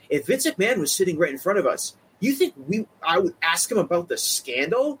said, if Vince McMahon was sitting right in front of us, you think I would ask him about the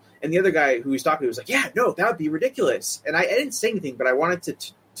scandal? And the other guy who was talking to was like, yeah, no, that would be ridiculous. And I didn't say anything, but I wanted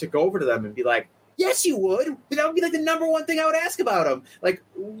to go over to them and be like, yes, you would. That would be the number one thing I would ask about him.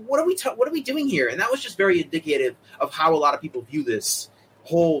 What are we doing here? And that was just very indicative of how a lot of people view this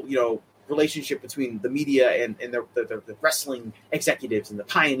whole, relationship between the media and the wrestling executives and the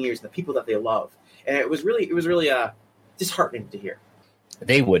pioneers and the people that they love. And it was really disheartening to hear.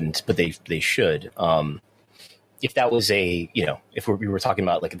 They wouldn't, but they should. If that was if we were talking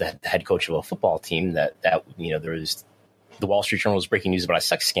about the head coach of a football team that there was the Wall Street Journal was breaking news about a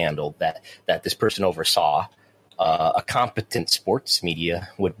sex scandal that this person oversaw, a competent sports media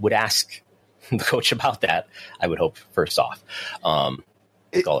would ask the coach about that. I would hope first off.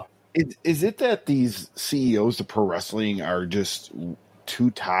 Is it that these CEOs of pro wrestling are just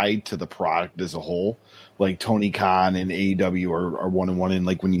too tied to the product as a whole? Like Tony Khan and AEW are 1-1, and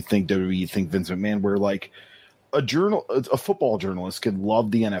when you think WWE, you think Vince McMahon. Where a football journalist could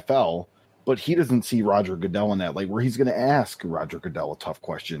love the NFL, but he doesn't see Roger Goodell in that. Where he's going to ask Roger Goodell a tough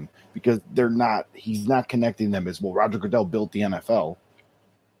question because he's not connecting them as well. Roger Goodell built the NFL.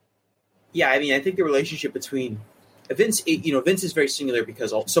 Yeah, I mean, I think the relationship between Vince, Vince is very singular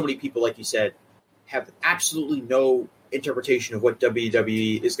because so many people, like you said, have absolutely no interpretation of what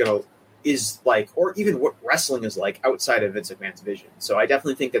WWE is like, or even what wrestling is like outside of Vince McMahon's vision. So I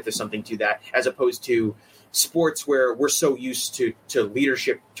definitely think that there's something to that, as opposed to sports where we're so used to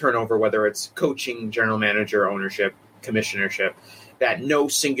leadership turnover, whether it's coaching, general manager, ownership, commissionership, that no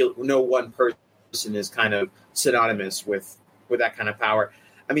one person is kind of synonymous with that kind of power.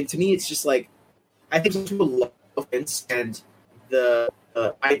 I mean, to me, it's just I think people love Vince and the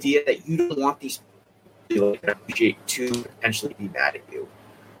idea that you don't want these people to potentially be mad at you.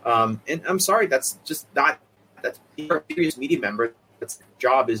 And I'm sorry, that's just not, that's, you're a serious media member. That's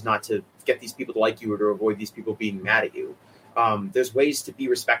job is not to get these people to like you or to avoid these people being mad at you. There's ways to be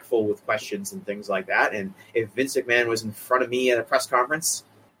respectful with questions and things like that. And if Vince McMahon was in front of me at a press conference,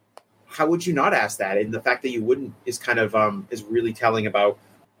 how would you not ask that? And the fact that you wouldn't is kind of is really telling about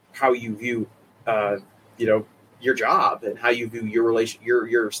how you view, your job and how you view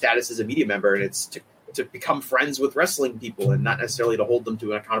your status as a media member. And it's to become friends with wrestling people and not necessarily to hold them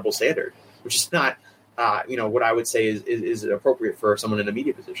to an accountable standard, which is not, what I would say is appropriate for someone in a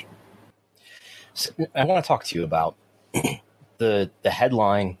media position. So I want to talk to you about the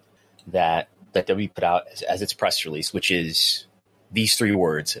headline that WWE put out as its press release, which is these 3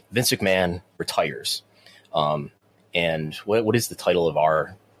 words: Vince McMahon retires. And what is the title of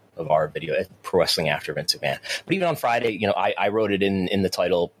our video? Pro Wrestling After Vince McMahon. But even on Friday, I wrote it in the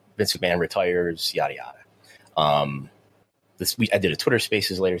title: Vince McMahon retires, yada yada. I did a Twitter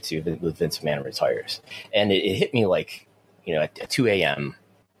Spaces later too with Vince McMahon retires, and it hit me like, at 2 a.m.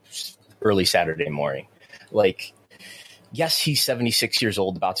 early Saturday morning. Like, yes, he's 76 years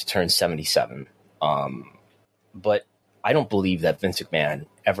old, about to turn 77. But I don't believe that Vince McMahon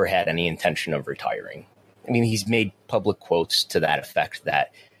ever had any intention of retiring. I mean, he's made public quotes to that effect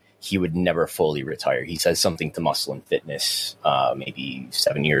that he would never fully retire. He says something to Muscle and Fitness maybe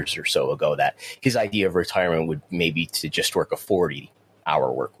 7 years or so ago that his idea of retirement would maybe to just work a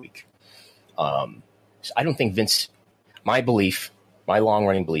 40-hour work week. So I don't think my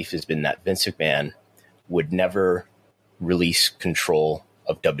long-running belief has been that Vince McMahon would never release control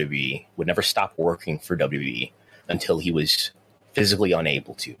of WWE, would never stop working for WWE until he was physically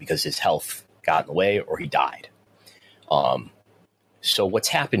unable to, because his health got in the way or he died. So what's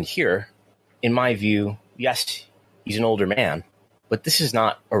happened here, in my view, yes, he's an older man, but this is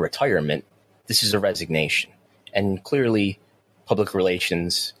not a retirement. This is a resignation. And clearly public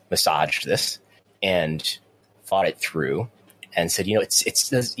relations massaged this and thought it through and said,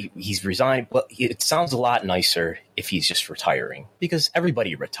 he's resigned. Well, it sounds a lot nicer if he's just retiring, because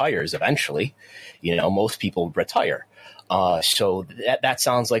everybody retires eventually. Most people retire. So that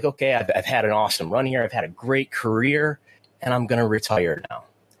sounds like, okay, I've had an awesome run here. I've had a great career, and I'm going to retire now.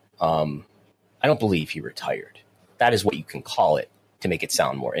 I don't believe he retired. That is what you can call it to make it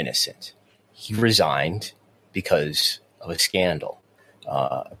sound more innocent. He resigned because of a scandal,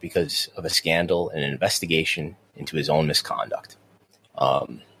 and an investigation into his own misconduct.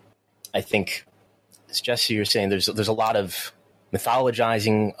 I think, as Jesse, you're saying, there's a lot of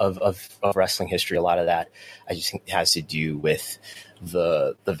mythologizing of wrestling history. A lot of that, I just think, has to do with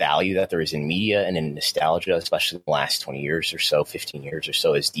the value that there is in media and in nostalgia, especially in the last 20 years or so, 15 years or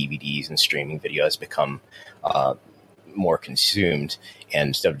so, as DVDs and streaming video has become more consumed.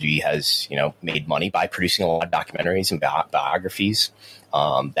 And WWE has, made money by producing a lot of documentaries and biographies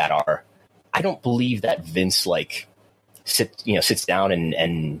that are, I don't believe that Vince sits down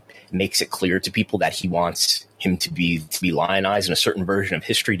and makes it clear to people that he wants him to be lionized and a certain version of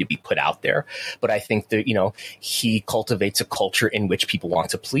history to be put out there. But I think that, he cultivates a culture in which people want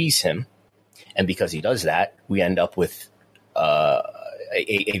to please him. And because he does that, we end up with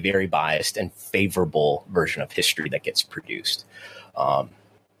a very biased and favorable version of history that gets produced. So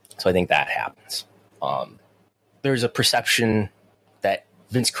I think that happens. There's a perception that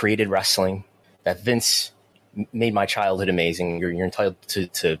Vince created wrestling, that Vince made my childhood amazing. You're entitled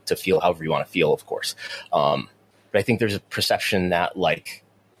to feel however you want to feel, of course. But I think there's a perception that,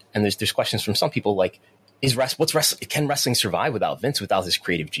 and there's questions from some people like, can wrestling survive without Vince, without his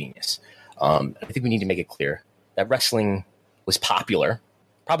creative genius? I think we need to make it clear that wrestling was popular,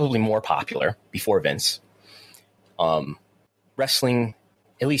 probably more popular before Vince. Wrestling,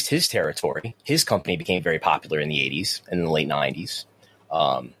 at least his territory, his company became very popular in the 80s and in the late 90s.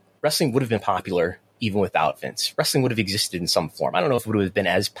 Wrestling would have been popular even without Vince. Wrestling would have existed in some form. I don't know if it would have been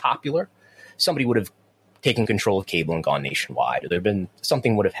as popular. Somebody would have taken control of cable and gone nationwide, or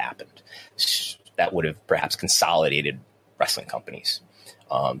something would have happened that would have perhaps consolidated wrestling companies.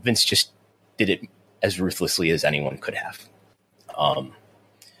 Vince just did it as ruthlessly as anyone could have.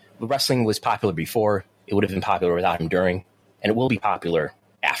 But wrestling was popular before. It would have been popular without him during, and it will be popular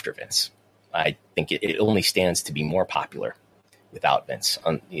after Vince. I think it only stands to be more popular without Vince,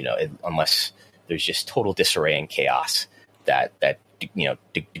 unless there's just total disarray and chaos that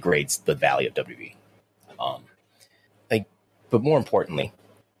degrades the value of WWE. But more importantly,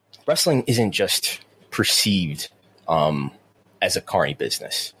 wrestling isn't just perceived as a carny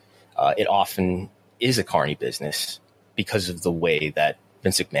business. It often is a carny business because of the way that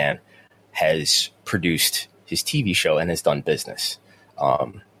Vince McMahon has produced his TV show and has done business.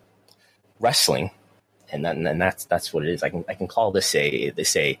 Wrestling, And that's what it is. I can call this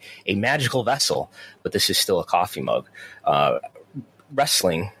a magical vessel, but this is still a coffee mug.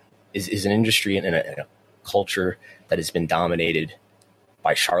 Wrestling is an industry and a culture that has been dominated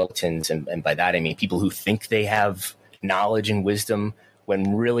by charlatans, and by that I mean people who think they have knowledge and wisdom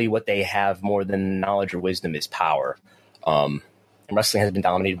when really what they have more than knowledge or wisdom is power. And wrestling has been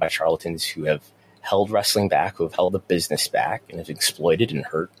dominated by charlatans who have held wrestling back, who have held the business back, and have exploited and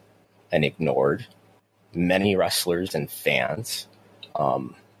hurt and ignored many wrestlers and fans.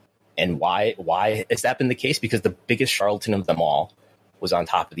 And why has that been the case? Because the biggest charlatan of them all was on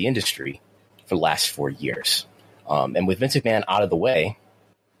top of the industry for the last 4 years. And with Vince McMahon out of the way,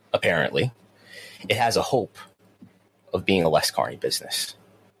 apparently, it has a hope of being a less carny business.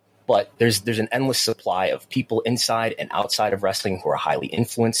 But there's an endless supply of people inside and outside of wrestling who are highly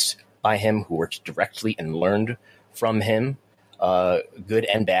influenced by him, who worked directly and learned from him good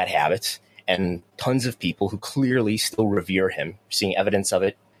and bad habits, and tons of people who clearly still revere him, seeing evidence of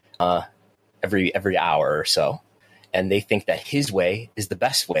it every hour or so. And they think that his way is the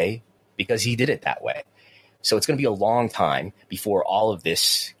best way because he did it that way. So it's going to be a long time before all of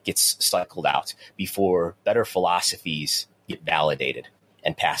this gets cycled out, before better philosophies get validated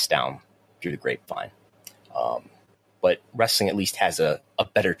and passed down through the grapevine. But wrestling at least has a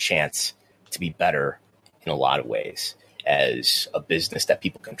better chance to be better in a lot of ways as a business that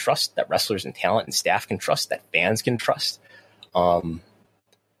people can trust, that wrestlers and talent and staff can trust, that fans can trust. And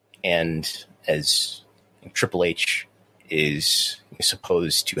as Triple H is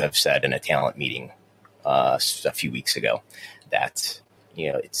supposed to have said in a talent meeting a few weeks ago, that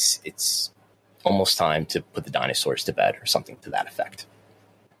it's almost time to put the dinosaurs to bed or something to that effect.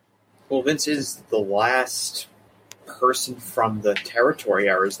 Well, Vince is the last person from the territory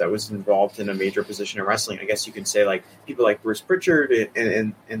eras that was involved in a major position in wrestling. I guess you can say like people like Bruce Pritchard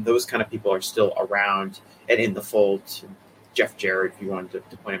and those kind of people are still around and in the fold. Jeff Jarrett, if you wanted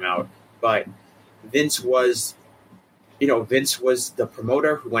to point him out. But Vince was the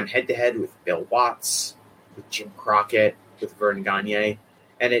promoter who went head to head with Bill Watts, with Jim Crockett, with Vern Gagne.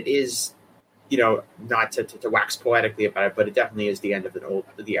 And it is, not to wax poetically about it, but it definitely is the end of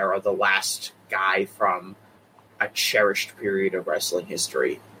the era, the last guy from a cherished period of wrestling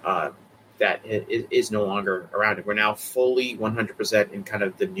history that is no longer around. And we're now fully 100% in kind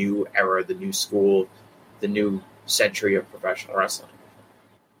of the new era, the new school, the new century of professional wrestling.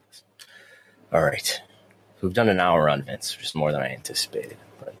 All right. We've done an hour on Vince, which is more than I anticipated,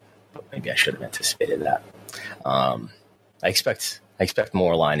 but maybe I should have anticipated that. I expect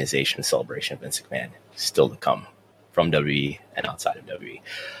more lionization and celebration of Vince McMahon still to come from WWE and outside of WWE.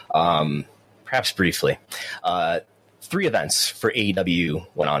 Perhaps briefly, 3 events for AEW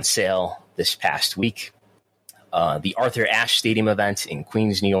went on sale this past week. The Arthur Ashe Stadium event in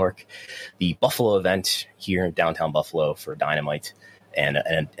Queens, New York, the Buffalo event here in downtown Buffalo for Dynamite, and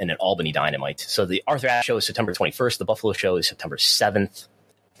an Albany Dynamite. So the Arthur Ashe show is September 21st. The Buffalo show is September 7th.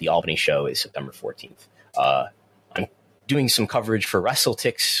 The Albany show is September 14th. I'm doing some coverage for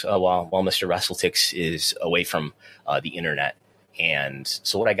WrestleTix while Mr. WrestleTix is away from the internet. And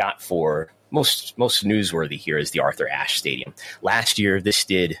so what I got for most newsworthy here is the Arthur Ashe Stadium. Last year, this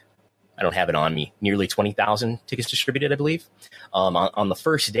did, I don't have it on me, nearly 20,000 tickets distributed, I believe. On the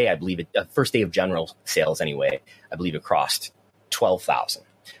first day, first day of general sales anyway, I believe it crossed 12,000.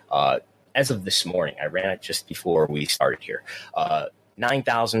 As of this morning, I ran it just before we started here.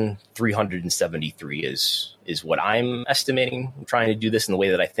 9,373 is what I'm estimating. I'm trying to do this in the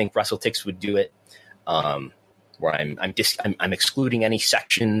way that I think WrestleTix would do it, where I'm excluding any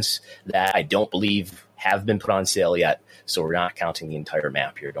sections that I don't believe have been put on sale yet. So we're not counting the entire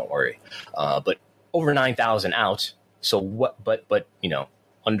map here. Don't worry. But over 9,000 out. So what? But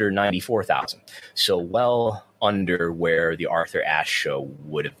under 94,000. So well under where the Arthur Ashe show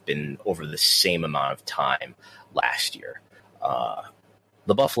would have been over the same amount of time last year.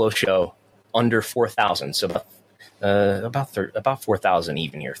 The Buffalo show under 4,000. So about 4,000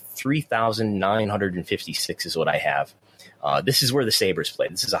 even here. 3,956 is what I have. This is where the Sabres play.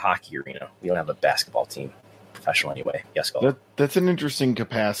 This is a hockey arena. We don't have a basketball team, professional anyway. Yes, go. That's an interesting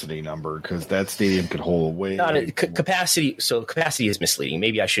capacity number because that stadium could hold way. Capacity. So capacity is misleading.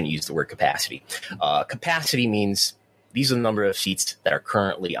 Maybe I shouldn't use the word capacity. Capacity means these are the number of seats that are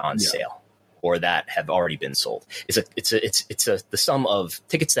currently on sale or that have already been sold. It's the sum of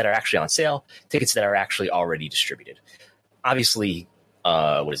tickets that are actually on sale, tickets that are actually already distributed. Obviously,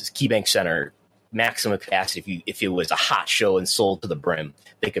 KeyBank Center, maximum capacity, if it was a hot show and sold to the brim,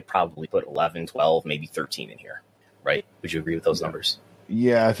 they could probably put 11, 12, maybe 13 in here, right? Would you agree with those numbers?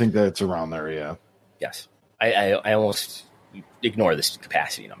 Yeah, I think that's around there, yeah. Yes. I almost ignore this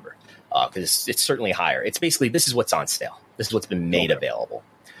capacity number. because it's certainly higher. It's basically, this is what's on sale. This is what's been made available.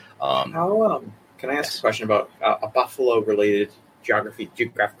 How can I ask a question about a Buffalo-related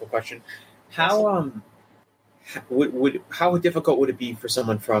geographical question? How how difficult would it be for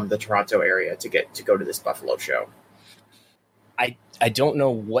someone from the Toronto area to go to this Buffalo show? I don't know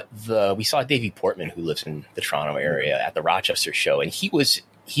we saw Davey Portman, who lives in the Toronto area, at the Rochester show, and he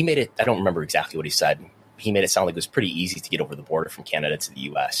made it, I don't remember exactly what he said. He made it sound like it was pretty easy to get over the border from Canada to the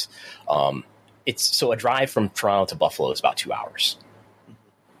U.S. So a drive from Toronto to Buffalo is about 2 hours.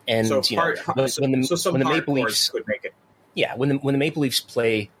 And so when the Maple Leafs could make it. Yeah, when the Maple Leafs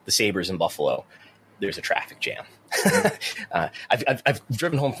play the Sabres in Buffalo, there's a traffic jam. I've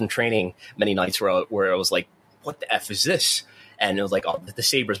driven home from training many nights where I was like, what the F is this? And it was like, oh, the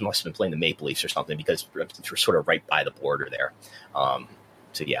Sabres must have been playing the Maple Leafs or something, because we're sort of right by the border there.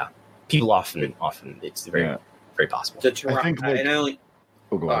 So yeah, people often it's very possible. I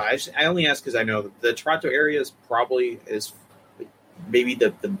only ask because I know that the Toronto area is maybe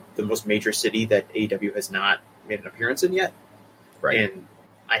the most major city that AEW has not made an appearance in yet. Right. And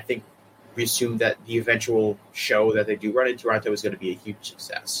I think we assume that the eventual show that they do run in Toronto is going to be a huge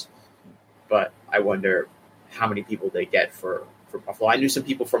success. But I wonder how many people they get for Buffalo. I knew some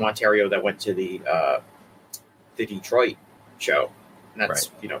people from Ontario that went to the Detroit show. And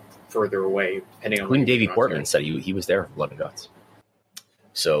that's further away, depending on. Including Davey Portman said he was there for Blood and Guts.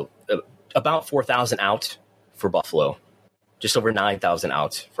 So about 4,000 out for Buffalo, just over 9,000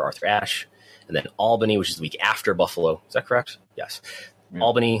 out for Arthur Ashe, and then Albany, which is the week after Buffalo. Is that correct? Yes. Yeah.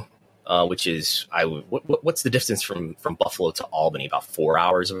 Albany, which is what's the distance from Buffalo to Albany? About 4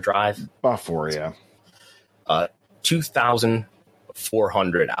 hours of a drive. About 4, yeah.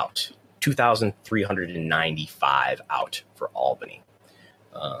 2,400 out, 2,395 out for Albany.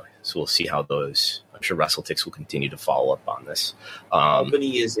 So we'll see how those. I'm sure WrestleTix will continue to follow up on this.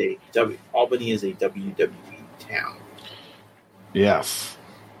 Albany is a WWE town. Yes.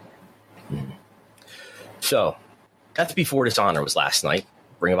 So, that's before Dishonor was last night.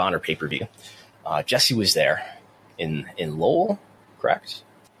 Ring of Honor pay-per-view. Jesse was there in Lowell, correct?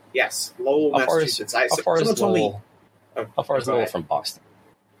 Yes, Lowell, Massachusetts. How far is Lowell from Boston?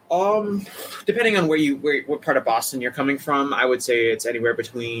 Depending on what part of Boston you're coming from, I would say it's anywhere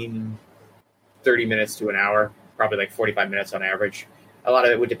between 30 minutes to an hour, probably like 45 minutes on average. A lot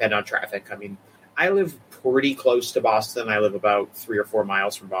of it would depend on traffic. I mean, I live pretty close to Boston. I live about 3 or 4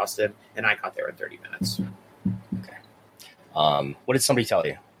 miles from Boston, and I got there in 30 minutes. Okay. What did somebody tell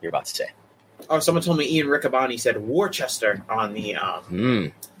you you're about to say? Oh, someone told me Ian Riccaboni said Worcester on the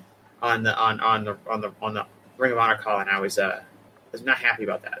on the Ring of Honor call, and I was not happy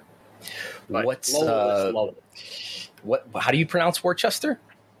about that. But how do you pronounce Worcester?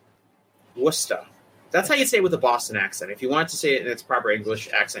 Worcester. That's how you say it with a Boston accent. If you wanted to say it in its proper English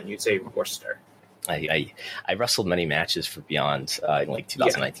accent, you'd say Worcester. I wrestled many matches for Beyond in like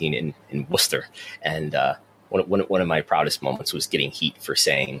 2019 in Worcester, and one of my proudest moments was getting heat for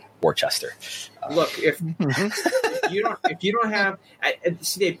saying Worcester. Look, if you don't have,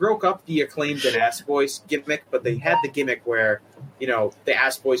 see, they broke up the Acclaimed and Ass Boys gimmick, but they had the gimmick where the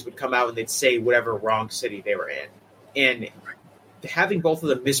Ass Boys would come out and they'd say whatever wrong city they were in, and having both of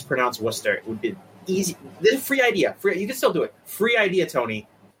them mispronounce Worcester would be easy. This is a free idea. You can still do it. Free idea, Tony.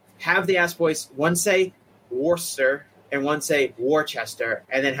 Have the Ass Boys one say Worcester and one say Worcester,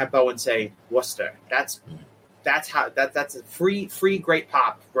 and then have Bowen say Worcester. That's a free great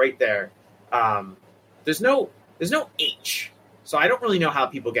pop right there. There's no H, so I don't really know how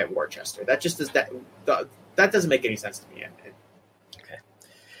people get Worcester. That just is that doesn't make any sense to me. Okay.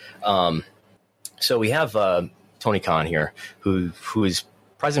 So we have Tony Khan here, who is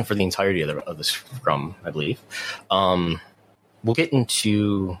present for the entirety of the scrum, I believe. We'll get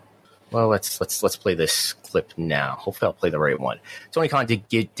into. Well, let's play this clip now. Hopefully, I'll play the right one. Tony Khan did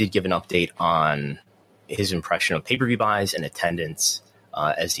give an update on his impression of pay-per-view buys and attendance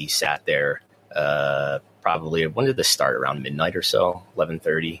as he sat there. Probably, when did this start? Around midnight or so,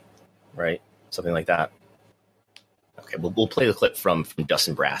 11:30, right? Something like that. Okay, we'll play the clip from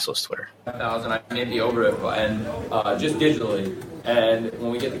Dustin Brasso's Twitter. 5,000, I may be over it, and just digitally. And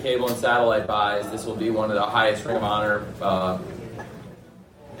when we get the cable and satellite buys, this will be one of the highest Ring of Honor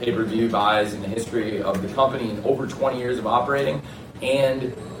pay-per-view buys in the history of the company in over 20 years of operating.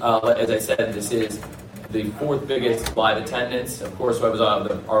 And as I said, this is the fourth biggest live attendance. Of course,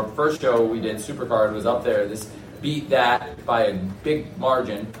 our first show we did, Supercard, was up there. This beat that by a big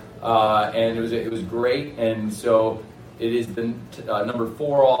margin, and it was great. And so it is the number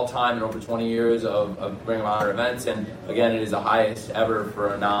 4 all time in over 20 years of Ring of Honor events. And again, it is the highest ever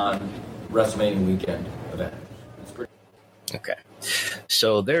for a non-WrestleMania weekend event. It's pretty. Okay.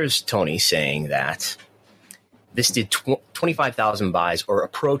 So there's Tony saying that this did 25,000 buys or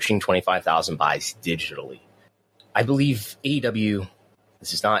approaching 25,000 buys digitally. I believe AEW,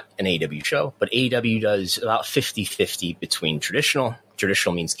 this is not an AEW show, but AEW does about 50-50 between traditional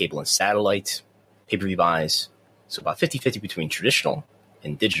means cable and satellite pay-per-view buys. So about 50-50 between traditional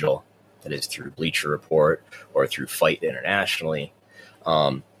and digital, that is through Bleacher Report or through Fight internationally.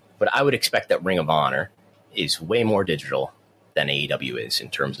 But I would expect that Ring of Honor is way more digital than AEW is in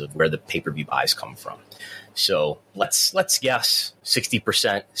terms of where the pay-per-view buys come from. So let's guess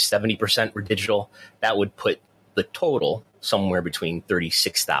 60%, 70% were digital. That would put the total somewhere between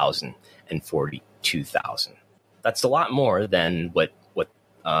 36,000 and 42,000. That's a lot more than what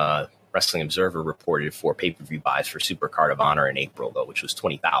Wrestling Observer reported for pay-per-view buys for Supercard of Honor in April, though, which was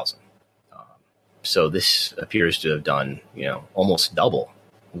 20,000. So this appears to have done, almost double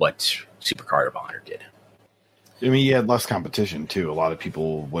what Supercard of Honor did. I mean, you had less competition too. A lot of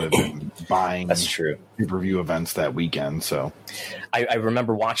people would have been buying That's true. pay-per-view events that weekend. So I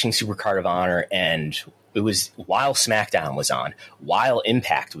remember watching Supercard of Honor, and it was while SmackDown was on, while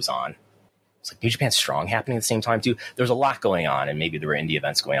Impact was on. It's like New Japan Strong happening at the same time too. There's a lot going on, and maybe there were indie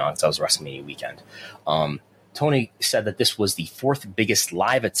events going on because that was WrestleMania weekend. Tony said that this was the fourth biggest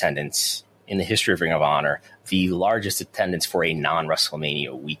live attendance in the history of Ring of Honor, the largest attendance for a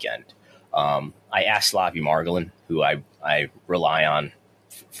non-WrestleMania weekend. I asked Lavi Margolin, who I rely on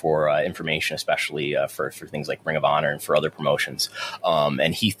for information, especially for things like Ring of Honor and for other promotions,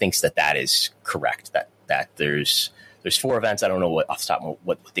 and he thinks that is correct. That there's four events. I don't know what off the top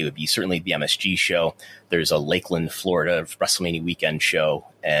what they would be. Certainly the MSG show. There's a Lakeland, Florida WrestleMania weekend show,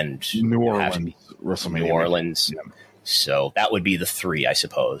 and New Orleans WrestleMania. New Orleans. Yeah. So that would be the three, I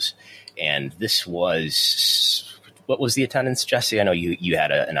suppose. And this was, what was the attendance, Jesse? I know you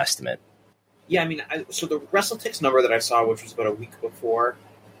had an estimate. Yeah, I mean, so the WrestleTix number that I saw, which was about a week before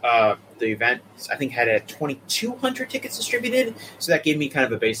the event, I think had 2,200 tickets distributed. So that gave me kind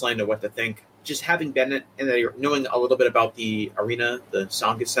of a baseline to what to think. Just having been in and knowing a little bit about the arena, the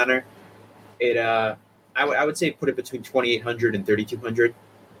Tsongas Center, I would say put it between 2,800 and 3,200.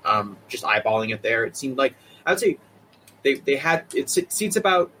 Just eyeballing it there, it seemed like I would say they had it seats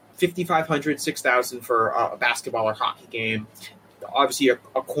about 5,500, 6,000 for a basketball or hockey game. Obviously, a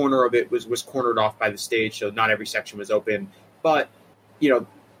corner of it was cornered off by the stage, so not every section was open. But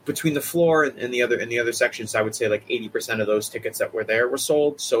between the floor and the other sections, I would say like 80% of those tickets that were there were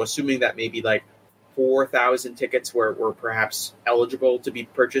sold. So assuming that maybe like 4,000 tickets were perhaps eligible to be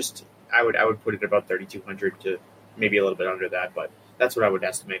purchased, I would put it about 3,200 to maybe a little bit under that. But that's what I would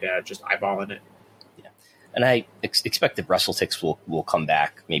estimate at, just eyeballing it. Yeah, and I expect that WrestleTix will come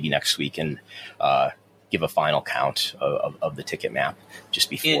back maybe next week and give a final count of the ticket map just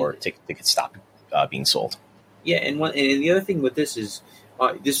before tickets stop being sold. Yeah, and the other thing with this is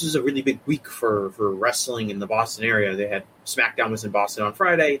this is a really big week for wrestling in the Boston area. They had SmackDown was in Boston on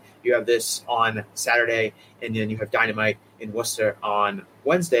Friday. You have this on Saturday, and then you have Dynamite in Worcester on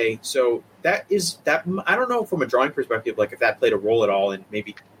Wednesday. So that I don't know from a drawing perspective, like if that played a role at all, and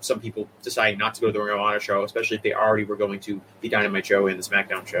maybe some people deciding not to go to the Ring of Honor show, especially if they already were going to the Dynamite show and the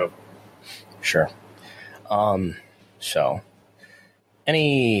SmackDown show. Sure. So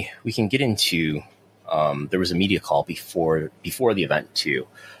we can get into. There was a media call before the event too.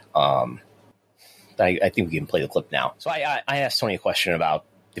 I think we can play the clip now. So I asked Tony a question about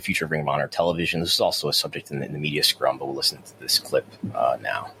the future of Ring of Honor television. This is also a subject in the media scrum, but we'll listen to this clip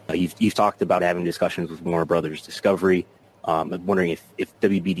now. You've talked about having discussions with Warner Brothers Discovery. I'm wondering if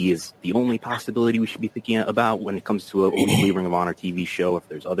WBD is the only possibility we should be thinking about when it comes to a weekly Ring of Honor TV show. If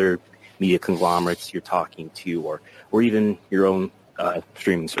there's other media conglomerates you're talking to, or even your own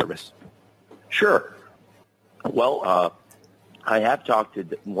streaming service. Sure. Well, I have talked to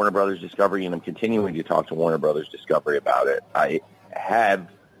Warner Brothers Discovery, and I'm continuing to talk to Warner Brothers Discovery about it. I have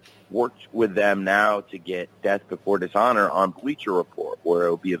worked with them now to get Death Before Dishonor on Bleacher Report, where it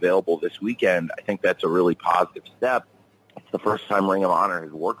will be available this weekend. I think that's a really positive step. It's the first time Ring of Honor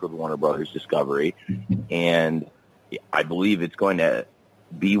has worked with Warner Brothers Discovery, and I believe it's going to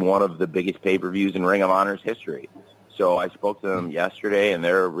be one of the biggest pay-per-views in Ring of Honor's history. So I spoke to them yesterday, and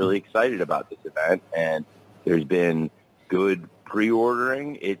they're really excited about this event, and there's been good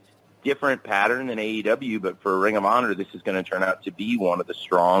pre-ordering. It's different pattern than AEW, but for Ring of Honor, this is going to turn out to be one of the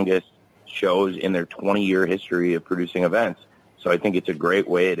strongest shows in their 20-year history of producing events. So I think it's a great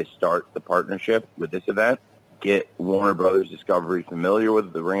way to start the partnership with this event, get Warner Brothers Discovery familiar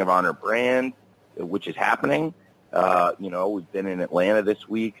with the Ring of Honor brand, which is happening. We've been in Atlanta this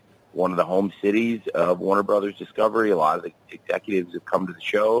week, one of the home cities of Warner Brothers Discovery. A lot of the executives have come to the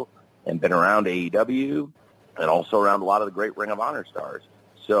show and been around AEW. and also around a lot of the great Ring of Honor stars.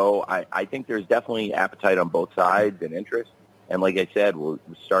 So I think there's definitely appetite on both sides and interest. And like I said, we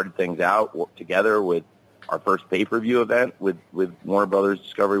started things out together with our first pay-per-view event with Warner Brothers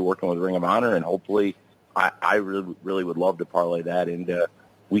Discovery working with Ring of Honor, and hopefully I really would love to parlay that into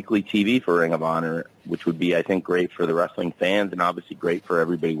weekly TV for Ring of Honor, which would be, I think, great for the wrestling fans and obviously great for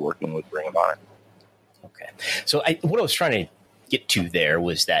everybody working with Ring of Honor. Okay. So what I was trying to get to there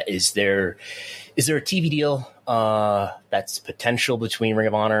was that is there a TV deal that's potential between Ring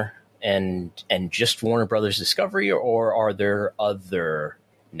of Honor and just Warner Brothers Discovery, or are there other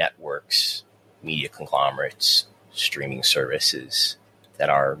networks, media conglomerates, streaming services that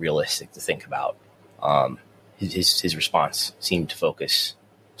are realistic to think about? His response seemed to focus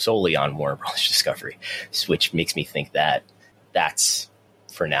solely on Warner Brothers Discovery, which makes me think that that's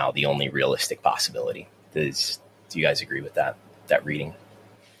for now the only realistic possibility. Do you guys agree with that reading?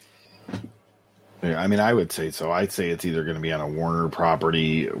 Yeah, I mean, I would say so. I'd say it's either going to be on a Warner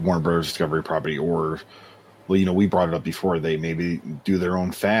Brothers Discovery property, or, well, we brought it up before, they maybe do their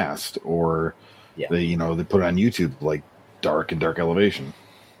own Fast, or they put it on YouTube, like Dark and Dark Elevation.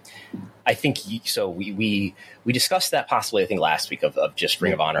 I think so. We discussed that possibly, I think, last week of just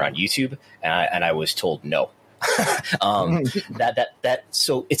Ring of Honor on YouTube, and I was told no.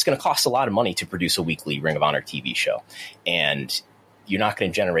 So it's going to cost a lot of money to produce a weekly Ring of Honor TV show, and you're not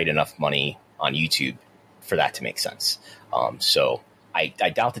going to generate enough money on YouTube for that to make sense. So I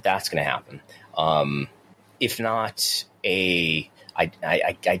doubt that that's going to happen. If not I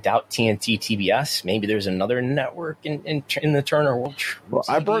doubt TNT, TBS. Maybe there's another network in the Turner world. Well,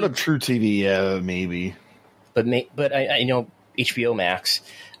 I brought up True TV, maybe. But I know HBO Max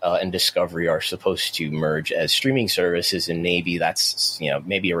and Discovery are supposed to merge as streaming services, and maybe that's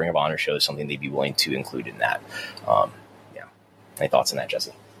maybe a Ring of Honor show is something they'd be willing to include in that. Any thoughts on that,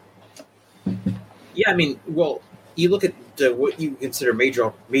 Jesse? Yeah, I mean, well, you look at what you consider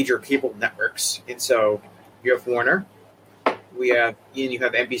major cable networks, and so you have Warner. You have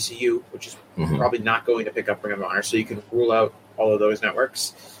NBCU, which is probably not going to pick up Ring of Honor, so you can rule out all of those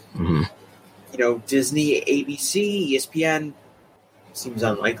networks. Mm-hmm. Disney, ABC, ESPN seems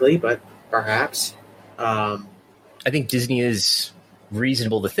unlikely, but perhaps. I think Disney is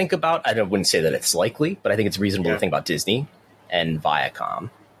reasonable to think about. I wouldn't say that it's likely, but I think it's reasonable to think about Disney and Viacom.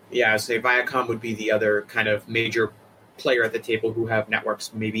 Yeah, I'd say Viacom would be the other kind of major player at the table who have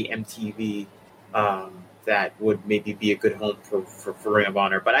networks, maybe MTV, that would maybe be a good home for Ring of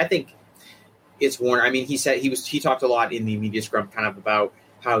Honor. But I think it's Warner. I mean, he talked a lot in the media scrum kind of about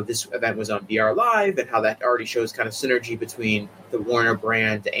how this event was on BR Live and how that already shows kind of synergy between the Warner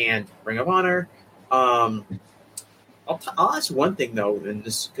brand and Ring of Honor. I'll ask one thing, though, and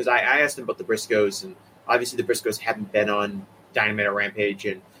this because I asked him about the Briscoes, and obviously the Briscoes haven't been on Dynamite or Rampage,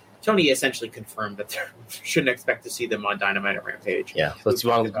 and Tony essentially confirmed that they shouldn't expect to see them on Dynamite or Rampage. Yeah,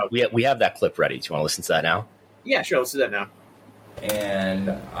 we have that clip ready. Do you want to listen to that now? Yeah, sure. Let's do that now.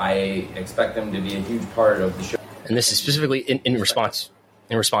 And I expect them to be a huge part of the show. And this is specifically in response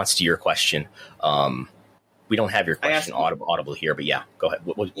to your question. We don't have your question audible here, but yeah, go ahead.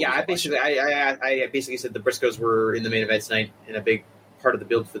 I basically said the Briscoes were in the main event tonight and a big part of the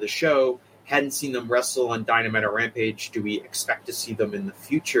build for the show. Hadn't seen them wrestle on Dynamite or Rampage. Do we expect to see them in the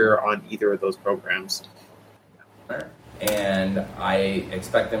future on either of those programs? And I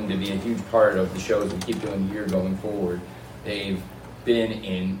expect them to be a huge part of the shows we keep doing here going forward. They've been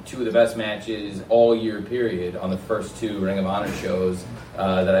in two of the best matches all year period on the first two Ring of Honor shows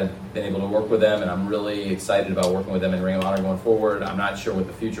that I've been able to work with them, and I'm really excited about working with them in Ring of Honor going forward. I'm not sure what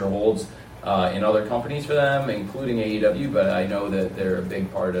the future holds in other companies for them, including AEW, but I know that they're a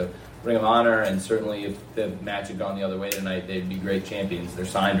big part of Ring of Honor, and certainly if the match had gone the other way tonight, they'd be great champions. They're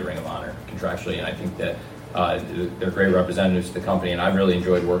signed to Ring of Honor contractually, and I think that they're great representatives of the company, and I've really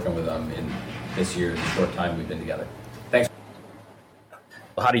enjoyed working with them in this year, the short time we've been together. Thanks.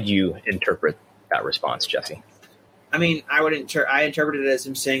 Well, how did you interpret that response, Jesse? I mean, I interpreted it as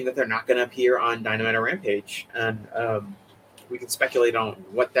him saying that they're not going to appear on Dynamite or Rampage, and we can speculate on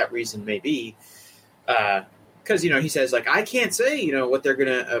what that reason may be. Because, he says, like, I can't say, what they're going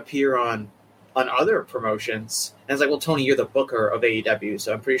to appear on other promotions. And it's like, well, Tony, you're the booker of AEW,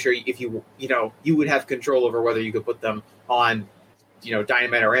 so I'm pretty sure if you would have control over whether you could put them on,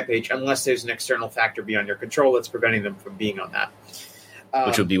 Dynamite or Rampage, unless there's an external factor beyond your control that's preventing them from being on that.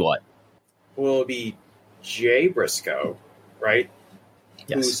 Which would be what? Well, it would be Jay Briscoe, right?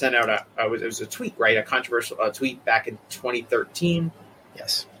 Yes. Who sent out it was a tweet, right? A controversial tweet back in 2013.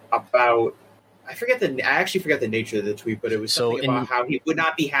 Yes. About... I actually forget the nature of the tweet, but it was something about how he would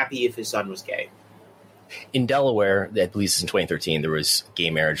not be happy if his son was gay. In Delaware, I believe this is in 2013, there was gay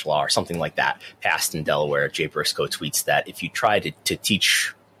marriage law or something like that passed in Delaware. Jay Briscoe tweets that if you try to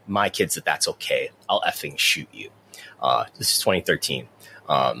teach my kids that that's okay, I'll effing shoot you. This is 2013.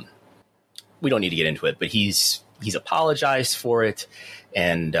 We don't need to get into it, but he's apologized for it,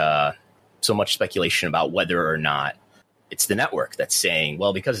 and so much speculation about whether or not it's the network that's saying,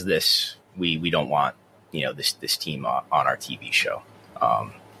 well, because of this, we don't want this team on our TV show.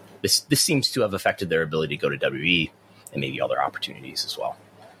 This seems to have affected their ability to go to WWE and maybe other opportunities as well.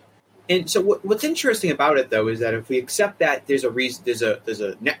 And so what's interesting about it, though, is that if we accept that there's a reason, there's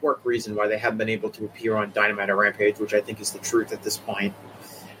a network reason why they haven't been able to appear on Dynamite or Rampage, which I think is the truth at this point.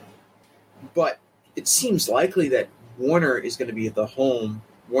 But it seems likely that Warner is going to be the home.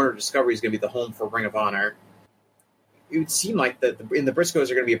 Warner Discovery is going to be the home for Ring of Honor. It would seem like the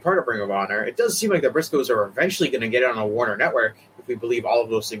Briscoes are going to be a part of Ring of Honor. It does seem like the Briscoes are eventually going to get on a Warner network, if we believe all of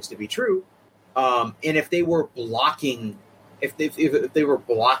those things to be true. And if they were blocking, if they were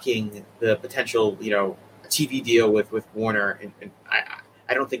blocking the potential, TV deal with Warner, and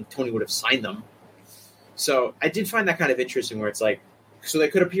I don't think Tony would have signed them. So I did find that kind of interesting, where it's like, so they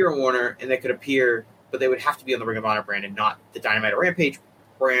could appear on Warner and they could appear, but they would have to be on the Ring of Honor brand and not the Dynamite or Rampage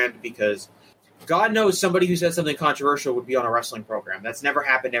brand, because God knows somebody who says something controversial would be on a wrestling program. That's never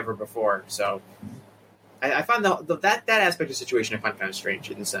happened ever before. So I find that aspect of the situation I find kind of strange,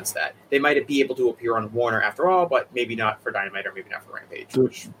 in the sense that they might be able to appear on Warner after all, but maybe not for Dynamite or maybe not for Rampage,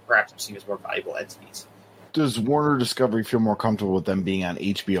 which perhaps are seen as more valuable entities. Does Warner Discovery feel more comfortable with them being on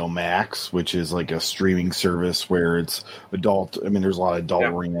HBO Max, which is like a streaming service where it's adult? I mean, there's a lot of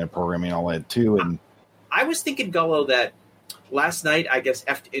adult-oriented programming and all that too. And I was thinking, Gullo, that last night, I guess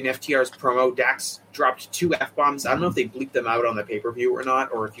in FTR's promo, Dax dropped 2 F-bombs. I don't know if they bleeped them out on the pay-per-view or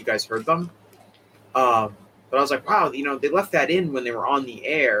not, or if you guys heard them. But I was like, wow, they left that in when they were on the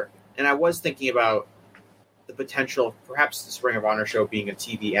air. And I was thinking about the potential of perhaps this Ring of Honor show being a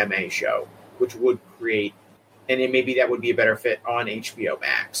TVMA show, which would create, and then maybe that would be a better fit on HBO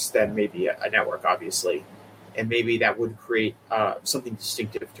Max than maybe a network, obviously. And maybe that would create something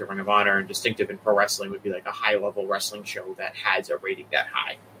distinctive to Ring of Honor, and distinctive in pro wrestling would be like a high-level wrestling show that has a rating that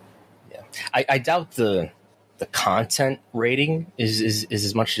high. Yeah, I doubt the content rating is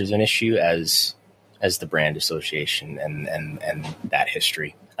as much as an issue as the brand association and that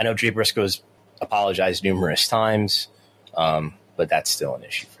history. I know Jay Briscoe's apologized numerous times, but that's still an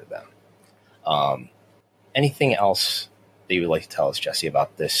issue for them. Anything else that you would like to tell us, Jesse,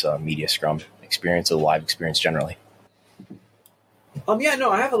 about this media scrum experience, or the live experience generally?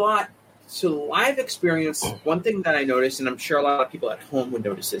 I have a lot. So the live experience, one thing that I noticed, and I'm sure a lot of people at home would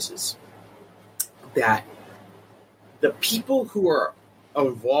notice this, is that the people who are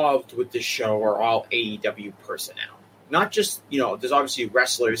involved with this show are all AEW personnel. Not just, there's obviously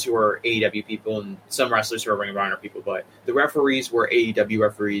wrestlers who are AEW people and some wrestlers who are Ring of Honor people, but the referees were AEW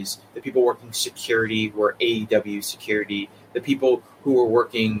referees. The people working security were AEW security. The people who were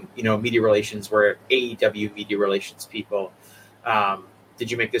working, media relations were AEW media relations people. Did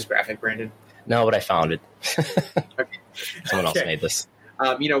you make this graphic, Brandon? No, but I found it. Okay. Someone else made this.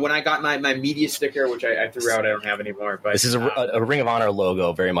 When I got my media sticker, which I threw out, I don't have anymore. But this is a Ring of Honor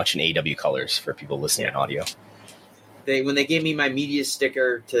logo, very much in AEW colors for people listening in audio. When they gave me my media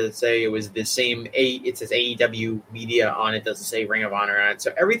sticker to say it was the same, it says AEW media on it, doesn't say Ring of Honor on it.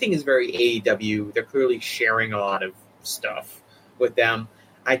 So everything is very AEW. They're clearly sharing a lot of stuff with them.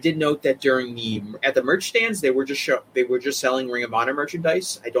 I did note that at the merch stands, they were just selling Ring of Honor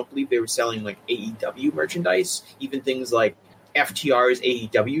merchandise. I don't believe they were selling like AEW merchandise, even things like FTR's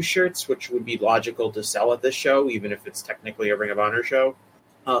AEW shirts, which would be logical to sell at this show, even if it's technically a Ring of Honor show.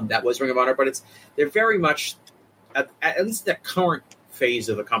 That was Ring of Honor, but they're very much, at least the current phase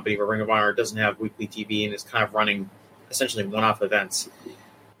of the company where Ring of Honor doesn't have weekly TV and is kind of running essentially one-off events.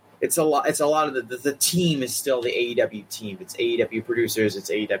 It's a lot of the team is still the AEW team. It's AEW producers, it's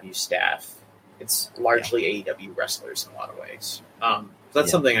AEW staff. It's largely AEW wrestlers in a lot of ways. So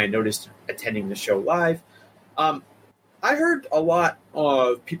that's something I noticed attending the show live. I heard a lot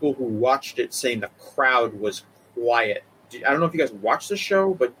of people who watched it saying the crowd was quiet. I don't know if you guys watched the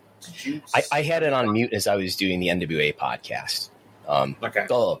show, but did you? I had it on mute as I was doing the NWA podcast. Okay.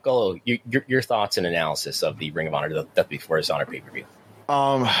 Gullo, your thoughts and analysis of the Ring of Honor Death Before Dishonor pay-per-view.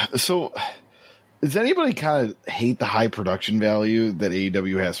 So does anybody kind of hate the high production value that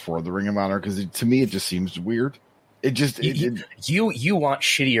AEW has for the Ring of Honor? Because to me, it just seems weird. You want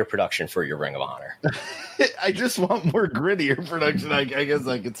shittier production for your Ring of Honor. I just want more grittier production. I guess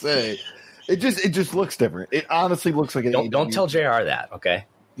I could say it just looks different. It honestly looks like an. Don't tell JR that, okay?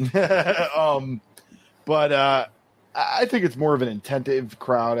 But I think it's more of an attentive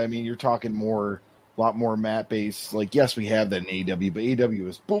crowd. I mean, you're talking more a lot more mat based. Like, yes, we have that in AEW, but AEW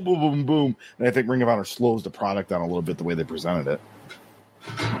is boom, boom, boom, boom. And I think Ring of Honor slows the product down a little bit the way they presented it.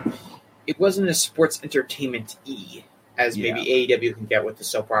 It wasn't as sports entertainment-y as maybe AEW can get with the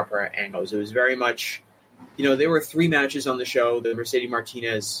soap opera angles. It was very much, there were 3 matches on the show: the Mercedes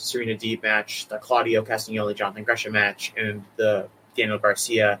Martinez Serena Deeb match, the Claudio Castagnoli Jonathan Gresham match, and the Daniel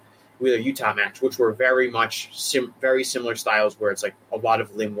Garcia Wheeler Utah match, which were very much very similar styles, where it's like a lot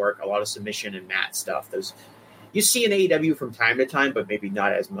of limb work, a lot of submission and mat stuff. Those you see in AEW from time to time, but maybe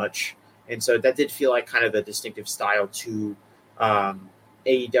not as much. And so that did feel like kind of a distinctive style to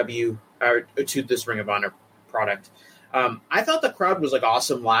AEW or to this Ring of Honor product. I thought the crowd was like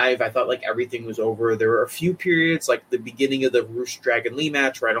awesome live. I thought like everything was over. There were a few periods, like the beginning of the Rush Dragon Lee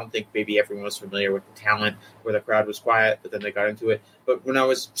match, where I don't think maybe everyone was familiar with the talent, where the crowd was quiet, but then they got into it. But when I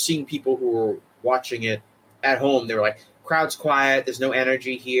was seeing people who were watching it at home, they were like, crowd's quiet, there's no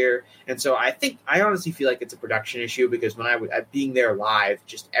energy here. And so I honestly feel like it's a production issue, because when being there live,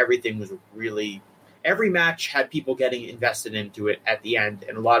 just everything was really, every match had people getting invested into it at the end.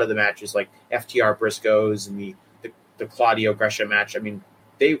 And a lot of the matches, like FTR Briscoes and the Claudio Gresham match, I mean,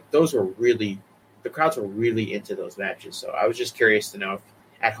 the crowds were really into those matches. So I was just curious to know if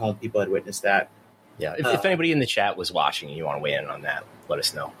at home people had witnessed that. Yeah, if anybody in the chat was watching and you want to weigh in on that, let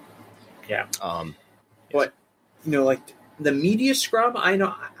us know. Yeah. But, like the media scrum, I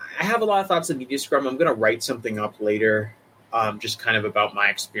know I have a lot of thoughts on media scrum. I'm going to write something up later, just kind of about my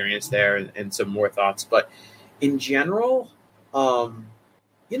experience there and some more thoughts. But in general,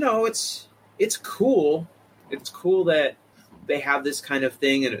 it's cool. It's cool that they have this kind of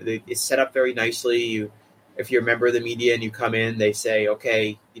thing, and it's set up very nicely. If you're a member of the media and you come in, they say,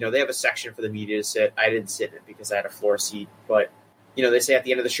 okay, they have a section for the media to sit. I didn't sit in it because I had a floor seat, but they say at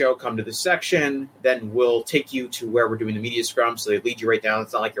the end of the show, come to this section, then we'll take you to where we're doing the media scrum. So they lead you right down.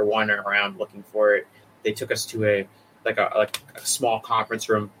 It's not like you're wandering around looking for it. They took us to a small conference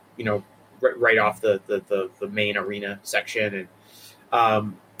room, right off the main arena section.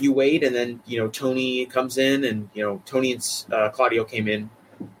 And you wait, and then, Tony comes in, and, Tony and Claudio came in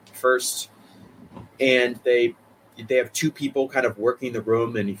first, and they have 2 people kind of working the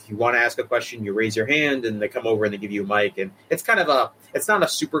room. And if you want to ask a question, you raise your hand, and they come over and they give you a mic. And it's it's not a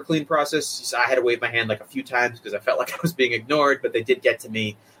super clean process. So I had to wave my hand like a few times because I felt like I was being ignored, but they did get to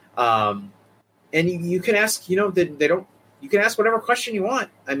me. And you can ask, you can ask whatever question you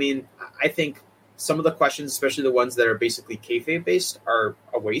want. I mean, I think some of the questions, especially the ones that are basically kayfabe based, are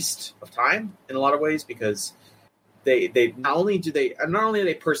a waste of time in a lot of ways, because they not only are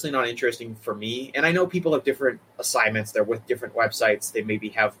they personally not interesting for me, and I know people have different assignments. They're with different websites. They maybe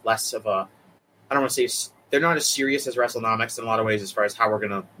have less of a, I don't want to say, they're not as serious as WrestleNomics in a lot of ways as far as how we're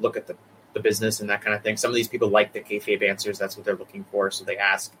going to look at the business and that kind of thing. Some of these people like the kayfabe answers. That's what they're looking for, so they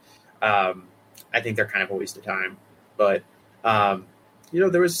ask. I think they're kind of a waste of time. But,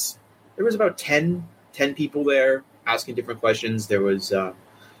 there was about 10 people there asking different questions. There was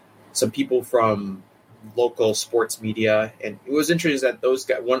some people from local sports media, and it was interesting that those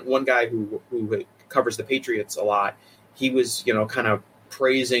guys, one guy who covers the Patriots a lot, he was kind of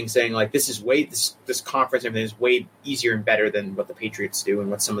praising, saying like this conference and everything is way easier and better than what the Patriots do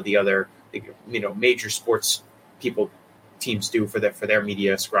and what some of the other major sports teams do for their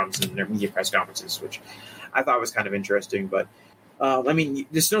media scrums and their media press conferences, which I thought was kind of interesting. But I mean,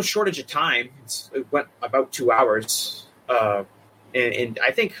 there's no shortage of time. It went about 2 hours, and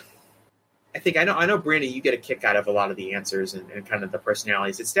I know, Brandon, you get a kick out of a lot of the answers and kind of the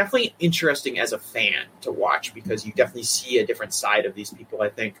personalities. It's definitely interesting as a fan to watch, because you definitely see a different side of these people. I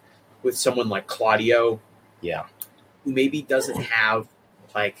think with someone like Claudio, who maybe doesn't have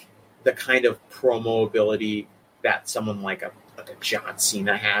like the kind of promo ability that someone like a John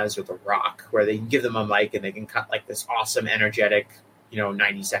Cena has, or The Rock, where they can give them a mic and they can cut like this awesome, energetic,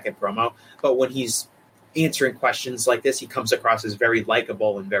 90-second promo. But when he's answering questions like this, he comes across as very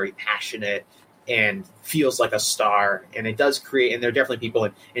likable and very passionate and feels like a star. And it does create, and there are definitely people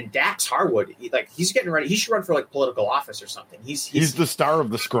in Dax Harwood, he's getting ready. He should run for like political office or something. He's the star of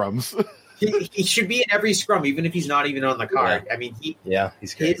the scrums. he should be in every scrum, even if he's not even on the card. Yeah. I mean,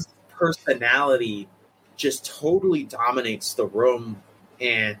 he's great. His personality just totally dominates the room.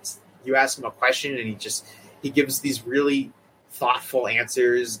 And you ask him a question and he gives these really thoughtful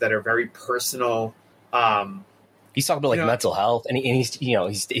answers that are very personal. He's talking about mental health, and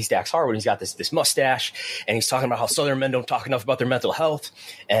he's Dax Harwood. He's got this mustache, and he's talking about how Southern men don't talk enough about their mental health,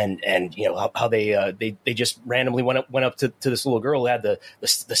 and how they just randomly went up to this little girl who had the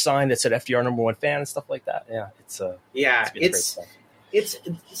sign that said FDR #1 fan and stuff like that. Yeah, it's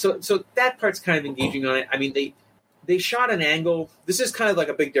so that part's kind of engaging on it. I mean, they shot an angle. This is kind of like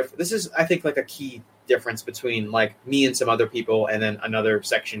a big difference. This is, I think, like a key difference between like me and some other people and then another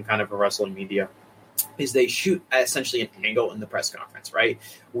section kind of a wrestling media is they shoot essentially an angle in the press conference, right?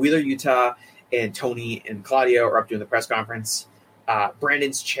 Wheeler Yuta and Tony and Claudio are up doing the press conference.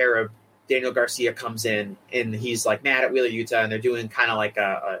 Brandon's cherub, Daniel Garcia, comes in and he's like mad at Wheeler Yuta, and they're doing kind of like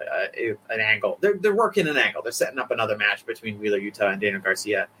an angle. They're working an angle. They're setting up another match between Wheeler Yuta and Daniel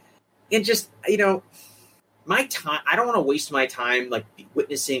Garcia. And just, my time, I don't want to waste my time like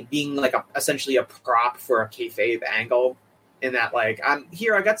witnessing, being like essentially a prop for a kayfabe angle. In that, like, I'm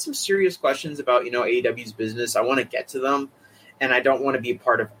here, I got some serious questions about, AEW's business. I want to get to them, and I don't want to be a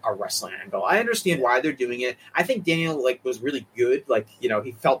part of a wrestling angle. I understand why they're doing it. I think Daniel, like, was really good. Like,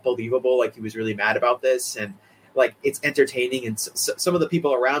 he felt believable. Like, he was really mad about this, and like, it's entertaining. And some of the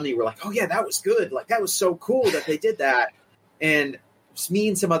people around me were like, "Oh yeah, that was good. Like, that was so cool that they did that." And me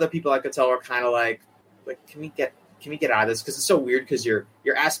and some other people I could tell are kind of like, can we get out of this? Because it's so weird. Because you're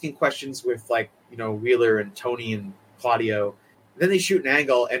asking questions with like Wheeler and Tony and Claudio. Then they shoot an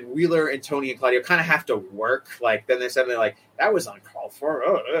angle, and Wheeler and Tony and Claudio kind of have to work. Like, then they're suddenly like, that was uncalled for.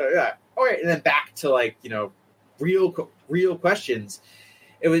 Yeah. All right, and then back to like real questions.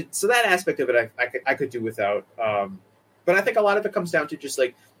 It was, so that aspect of it I could do without. But I think a lot of it comes down to just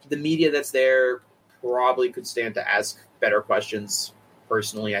like the media that's there probably could stand to ask better questions.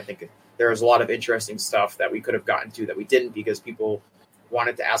 Personally, I think there was a lot of interesting stuff that we could have gotten to that we didn't, because people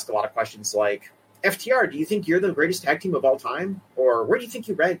wanted to ask a lot of questions like, FTR, do you think you're the greatest tag team of all time? Or where do you think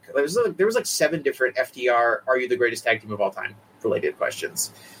you rank? There was like 7 different FTR, are you the greatest tag team of all time related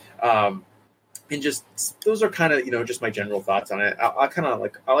questions. And just, those are kind of, just my general thoughts on it. I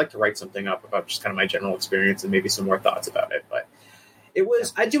like to write something up about just kind of my general experience and maybe some more thoughts about it. But it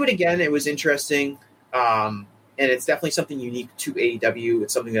was, I'd do it again. It was interesting. And it's definitely something unique to AEW.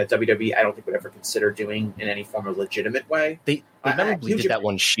 It's something that WWE, I don't think, would ever consider doing in any form of legitimate way. They inevitably did that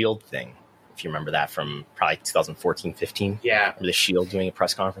one Shield thing. If you remember that from probably 2014-15. Yeah. The Shield doing a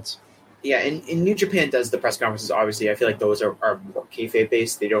press conference. Yeah, and New Japan does the press conferences, obviously. I feel like those are more kayfabe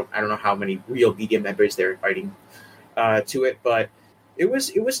based. I don't know how many real media members they're inviting to it, but it was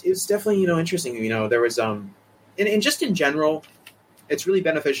definitely, interesting. There was and just in general, it's really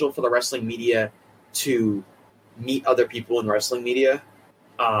beneficial for the wrestling media to meet other people in wrestling media.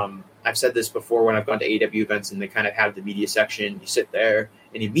 I've said this before when I've gone to AEW events and they kind of have the media section. You sit there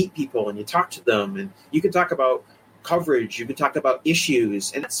and you meet people and you talk to them, and you can talk about coverage, you can talk about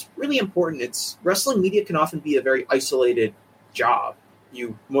issues, and that's really important. It's wrestling media can often be a very isolated job.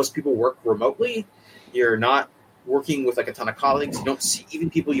 Most people work remotely. You're not working with like a ton of colleagues. You don't see even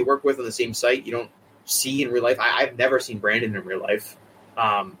people you work with on the same site. You don't see in real life. I've never seen Brandon in real life,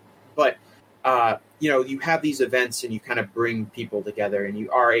 but you have these events and you kind of bring people together, and you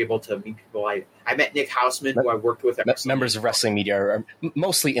are able to meet people. I met Nick Hausman, who I worked with. Members of wrestling media are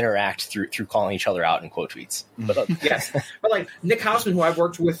mostly interact through calling each other out in quote tweets. But yes, but like Nick Hausman, who I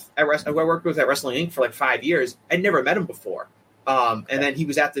worked with at Wrestling Inc. for like 5 years, I'd never met him before. And then he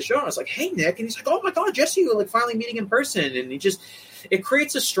was at the show, and I was like, "Hey, Nick," and he's like, "Oh my God, Jesse, we're like finally meeting in person." And it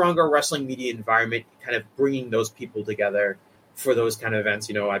creates a stronger wrestling media environment, kind of bringing those people together for those kind of events.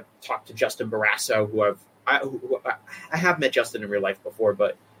 I talked to Justin Barrasso, who I have met Justin in real life before,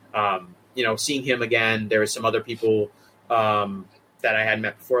 but seeing him again. There were some other people that I had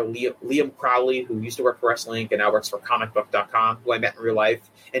met before. Liam Crowley, who used to work for Wrestling Inc. and now works for comicbook.com, who I met in real life.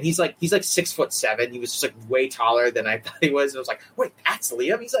 And he's like 6'7". He was just like way taller than I thought he was. And I was like, wait, that's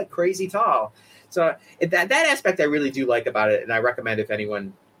Liam? He's like crazy tall. So that aspect I really do like about it. And I recommend if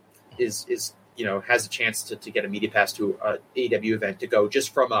anyone is has a chance to get a media pass to an AEW event, to go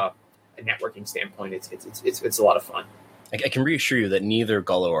just from a networking standpoint. It's a lot of fun. I can reassure you that neither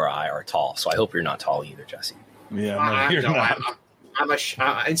Gullo or I are tall, so I hope you're not tall either, Jesse. Yeah, you're not.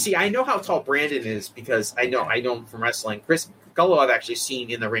 And see, I know how tall Brandon is because I know him from wrestling. Chris Gullo I've actually seen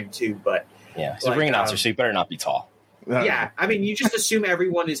in the ring too, but yeah, he's a ring announcer, so you better not be tall. Yeah, I mean, you just assume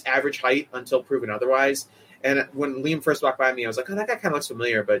everyone is average height until proven otherwise. And when Liam first walked by me, I was like, "Oh, that guy kind of looks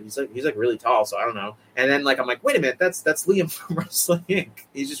familiar," but he's like really tall, so I don't know. And then I'm like, "Wait a minute, that's Liam from Wrestling Inc.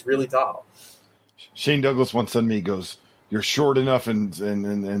 He's just really tall." Shane Douglas once said to me, he goes, "You're short enough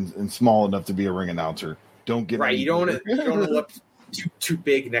and small enough to be a ring announcer. Don't get right. You don't want to look too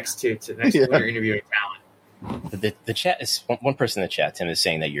big next to when you're interviewing talent." The chat is one person in the chat, Tim, is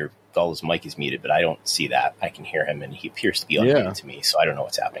saying that your Gullo's mic is muted, but I don't see that. I can hear him, and he appears to be unmuted to me, so I don't know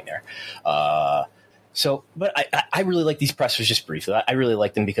what's happening there. But I really like these pressers, just briefly. I really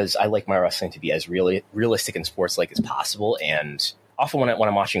like them because I like my wrestling to be as realistic and sports-like as possible. And often when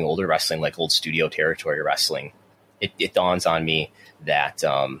I'm watching older wrestling, like old studio territory wrestling, it dawns on me that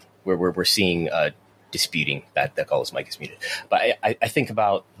we're seeing disputing that Gullo's mic is muted. But I think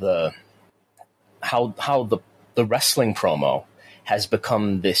about how the wrestling promo has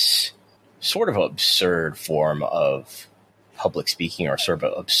become this sort of absurd form of public speaking, or sort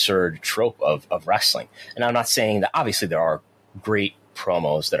of absurd trope of wrestling. And I'm not saying that, obviously there are great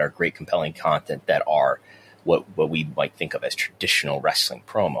promos that are great, compelling content that are what we might think of as traditional wrestling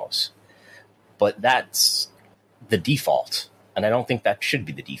promos. But that's the default. And I don't think that should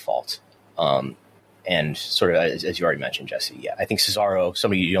be the default. And sort of, as you already mentioned, Jesse, yeah, I think Cesaro,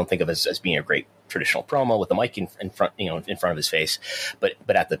 somebody you don't think of as being a great traditional promo with the mic in front, in front of his face, but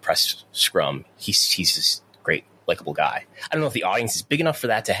at the press scrum, he's this great, likable guy. I don't know if the audience is big enough for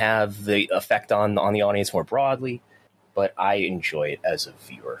that to have the effect on the audience more broadly, but I enjoy it as a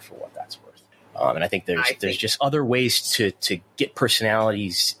viewer for what that's worth. And I think there's just other ways to get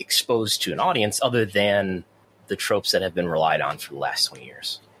personalities exposed to an audience other than the tropes that have been relied on for the last 20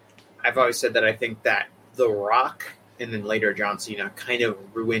 years. I've always said that I think that The Rock and then later John Cena kind of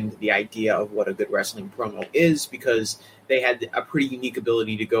ruined the idea of what a good wrestling promo is, because they had a pretty unique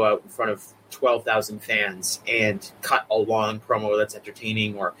ability to go out in front of 12,000 fans and cut a long promo that's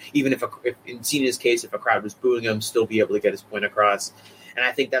entertaining, or even if in Cena's case, if a crowd was booing him, still be able to get his point across. And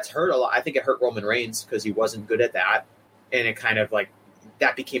I think that's hurt a lot. I think it hurt Roman Reigns because he wasn't good at that. And it kind of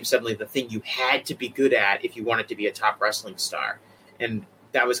that became suddenly the thing you had to be good at if you wanted to be a top wrestling star. And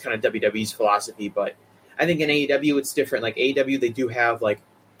that was kind of WWE's philosophy. But I think in AEW, it's different. Like AEW, they do have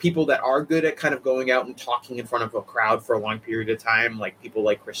people that are good at kind of going out and talking in front of a crowd for a long period of time, like people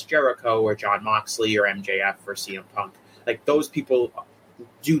like Chris Jericho or Jon Moxley or MJF or CM Punk. Like those people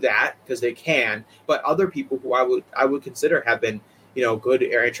do that because they can, but other people who I would consider have been, good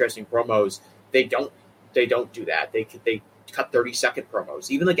or interesting promos, they don't do that. They cut 30-second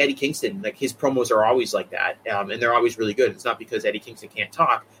promos. Even like Eddie Kingston, his promos are always like that, and they're always really good. It's not because Eddie Kingston can't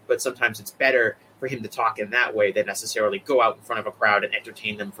talk, but sometimes it's better for him to talk in that way than necessarily go out in front of a crowd and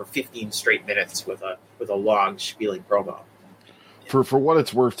entertain them for 15 straight minutes with a long spieling promo. For what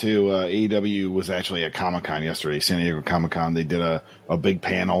it's worth, too, AEW was actually at Comic-Con yesterday, San Diego Comic-Con. They did a big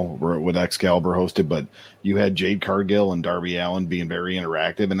panel with Excalibur hosted, but you had Jade Cargill and Darby Allin being very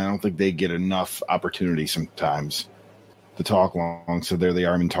interactive, and I don't think they get enough opportunity sometimes to talk long. So there they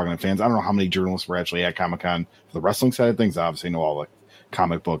are, talking to fans. I don't know how many journalists were actually at Comic-Con for the wrestling side of things. I obviously know all the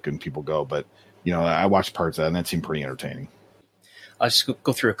comic book and people go, but I watched parts of that, and that seemed pretty entertaining. I'll just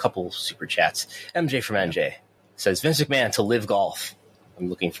go through a couple super chats. MJ from NJ says, Vince McMahon to Live Golf. I'm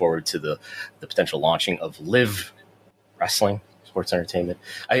looking forward to the potential launching of Live Wrestling, sports entertainment.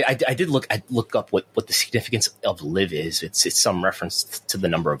 I did look up what the significance of Live is. It's some reference to the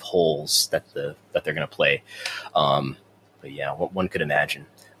number of holes that they're going to play. But yeah, what one could imagine.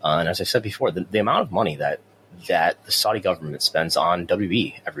 And as I said before, the amount of money that the Saudi government spends on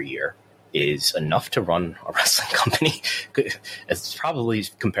WWE every year is enough to run a wrestling company. It's probably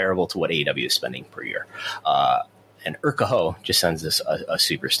comparable to what AEW is spending per year. And Urkaho just sends us a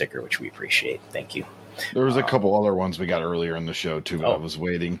super sticker, which we appreciate. Thank you. There was a couple other ones we got earlier in the show, too, but I was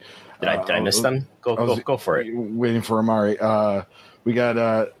waiting. Did I miss them? Go for it. Waiting for Amari. We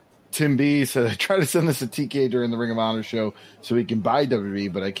got Tim B said, I tried to send this to TK during the Ring of Honor show so he can buy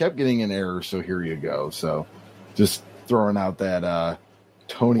WWE, but I kept getting an error, so here you go. So just throwing out that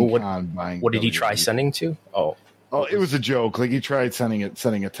Tony Khan buying. What did he try sending to? Oh, it was a joke. He tried sending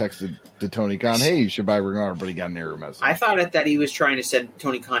a text to Tony Khan, hey, you should buy Ring of Honor, but he got an error message. I thought that he was trying to send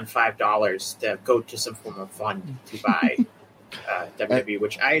Tony Khan $5 to go to some form of fund to buy WWE,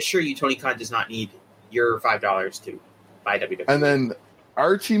 which I assure you Tony Khan does not need your $5 to buy WWE. And then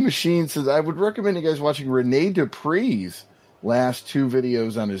RT Machine says, I would recommend you guys watching Rene Dupree's last two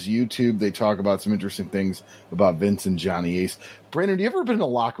videos on his YouTube. They talk about some interesting things about Vince and Johnny Ace. Brandon, have you ever been in a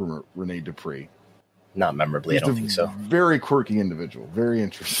locker room with Rene Dupree? Not memorably, I don't think so. Very quirky individual. Very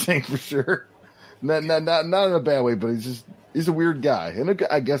interesting for sure. Not in a bad way, but he's a weird guy. And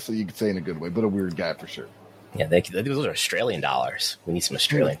I guess you could say in a good way, but a weird guy for sure. Yeah, those are Australian dollars. We need some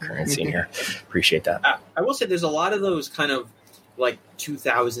Australian currency in here. Appreciate that. I will say there's a lot of those kind of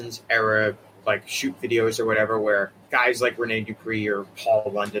 2000s era shoot videos or whatever where guys like Rene Dupree or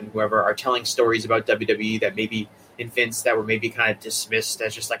Paul London, whoever, are telling stories about WWE that maybe in Vince that were maybe kind of dismissed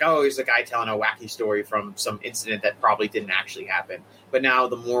as just here's a guy telling a wacky story from some incident that probably didn't actually happen. But now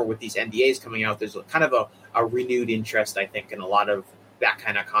the more with these NDAs coming out, there's kind of a renewed interest, I think, in a lot of that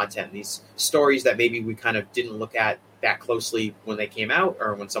kind of content. These stories that maybe we kind of didn't look at that closely when they came out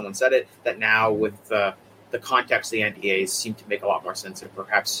or when someone said it, that now with the context of the NDAs seem to make a lot more sense and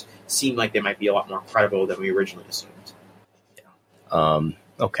perhaps seem like they might be a lot more credible than we originally assumed. Yeah.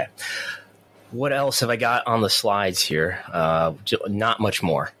 Okay. What else have I got on the slides here? Not much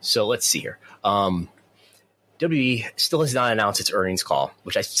more. So let's see here. WWE still has not announced its earnings call,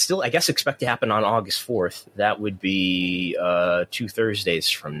 which I guess expect to happen on August 4th. That would be 2 Thursdays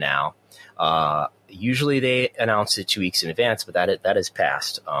from now. Usually they announce it 2 weeks in advance, but that is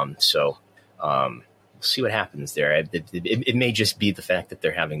passed. So we'll see what happens there. It may just be the fact that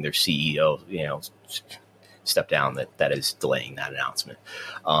they're having their CEO, step down that is delaying that announcement.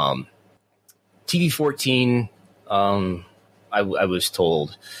 TV 14, I was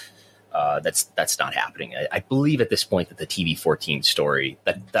told that's not happening. I believe at this point that the TV 14 story,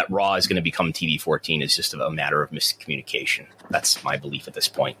 that Raw is going to become TV 14 is just a matter of miscommunication. That's my belief at this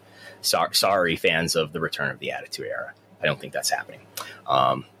point. Sorry, fans of the Return of the Attitude Era. I don't think that's happening.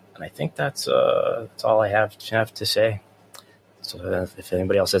 And I think that's all I have to say. So if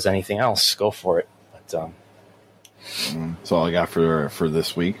anybody else has anything else, go for it. But that's all I got for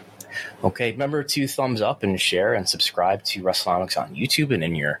this week. Okay, remember to thumbs up and share and subscribe to WrestleNomics on YouTube and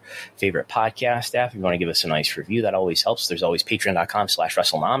in your favorite podcast app. If you want to give us a nice review, that always helps. There's always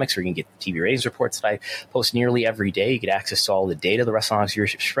patreon.com/WrestleNomics where you can get the TV ratings reports that I post nearly every day. You get access to all the data, the WrestleNomics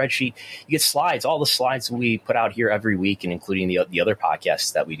viewership spreadsheet. You get slides, all the slides we put out here every week, and including the other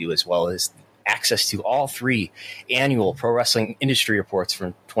podcasts that we do, as well as access to all 3 annual pro wrestling industry reports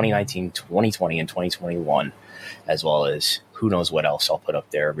from 2019, 2020, and 2021, as well as who knows what else I'll put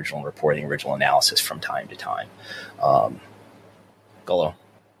up there, original reporting, original analysis from time to time. Golo.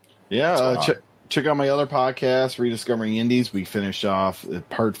 Yeah, check out my other podcast, Rediscovering Indies. We finished off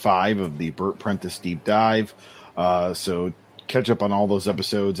part 5 of the Burt Prentice deep dive. So catch up on all those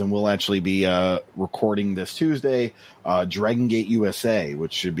episodes, and we'll actually be recording this Tuesday, Dragon Gate USA,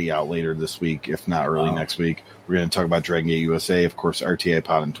 which should be out later this week, if not early next week. We're going to talk about Dragon Gate USA, of course, RTI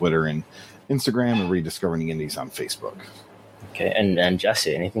Pod on Twitter and Instagram, and Rediscovering Indies on Facebook. Okay, and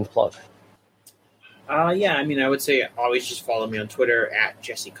Jesse, anything to plug? Yeah, I mean, I would say always just follow me on Twitter at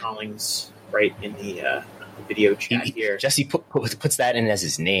Jesse Collins, right in the video chat here. Jesse puts that in as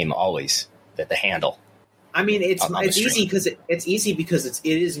his name always, the handle. I mean, it's easy because it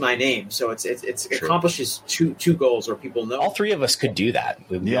is my name, so it accomplishes two goals where people know. All 3 of us could do that.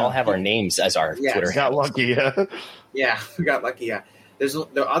 We all have our names as our Twitter. Got lucky, yeah. Yeah, we got lucky, yeah.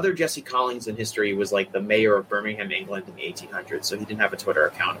 The other Jesse Collins in history was like the mayor of Birmingham, England in the 1800s, so he didn't have a Twitter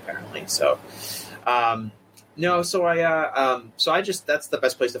account apparently. So, so I just that's the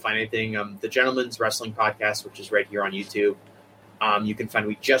best place to find anything. The Gentleman's Wrestling Podcast, which is right here on YouTube. You can find,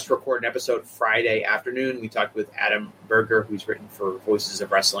 we just recorded an episode Friday afternoon. We talked with Adam Berger, who's written for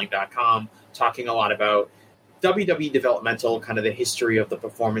voicesofwrestling.com, talking a lot about WWE developmental, kind of the history of the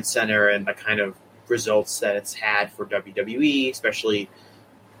Performance Center and the kind of results that it's had for WWE, especially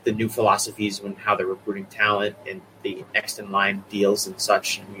the new philosophies and how they're recruiting talent and the next in line deals and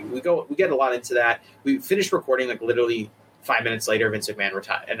such. And we get a lot into that. We finished recording like literally 5 minutes later. Vince McMahon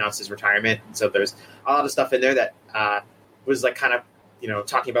announced his retirement, and so there's a lot of stuff in there that was like kind of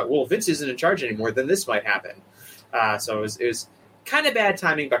talking about, well, Vince isn't in charge anymore, then this might happen. So it was kind of bad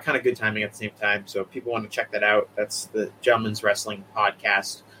timing, but kind of good timing at the same time. So if people want to check that out, that's the Gentleman's Wrestling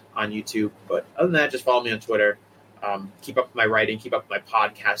Podcast on YouTube. But other than that, just follow me on Twitter. Keep up with my writing, keep up with my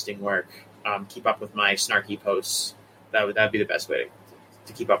podcasting work, keep up with my snarky posts. That'd be the best way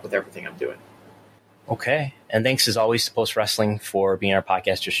to keep up with everything I'm doing. Okay. And thanks as always to Post Wrestling for being our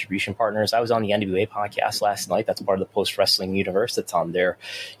podcast distribution partners. I was on the NWA podcast last night. That's part of the Post Wrestling universe. That's on their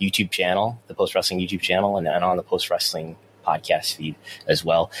YouTube channel, the Post Wrestling YouTube channel, and on the Post Wrestling podcast feed as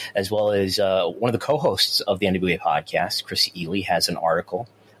well as one of the co-hosts of the NWA podcast, Chris Ely, has an article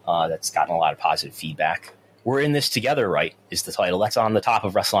that's gotten a lot of positive feedback. We're in this together, right, is the title. That's on the top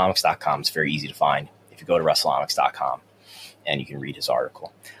of WrestleNomics.com. It's very easy to find if you go to WrestleNomics.com, and you can read his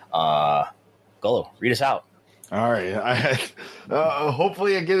article. Golo, read us out. All right.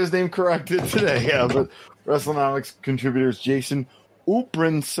 Hopefully I get his name corrected today. Yeah, but WrestleNomics contributors Jason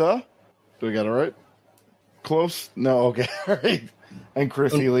Uprinsa. Do I got it right? Close? No, okay. All right. And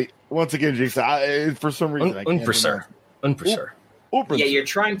Chris Ely. Once again, Jason, for some reason, I can't Unpresser. Yeah, you're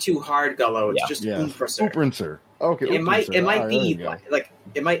trying too hard, Golo. It's just Uprinser. Okay. It might be like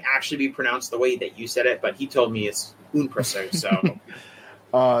it might actually be pronounced the way that you said it, but he told me it's Unpresser, so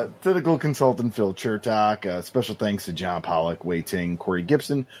Technical consultant Phil Chertok. Special thanks to John Pollock, Wei Ting, Corey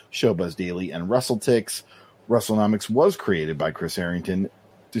Gibson, Showbuzz Daily, and WrestleTix. WrestleNomics was created by Chris Harrington,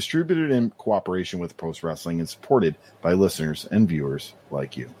 distributed in cooperation with Post Wrestling, and supported by listeners and viewers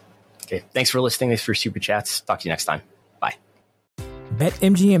like you. Okay, thanks for listening. Thanks for Super Chats. Talk to you next time. Bye.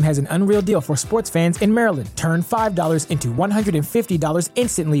 BetMGM has an unreal deal for sports fans in Maryland. Turn $5 into $150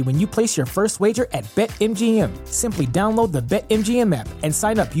 instantly when you place your first wager at BetMGM. Simply download the BetMGM app and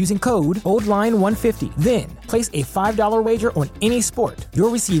sign up using code OldLine150. Then, Place a $5 wager on any sport. You'll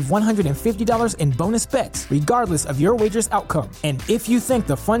receive $150 in bonus bets, regardless of your wager's outcome. And if you think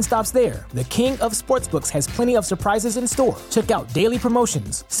the fun stops there, the King of Sportsbooks has plenty of surprises in store. Check out daily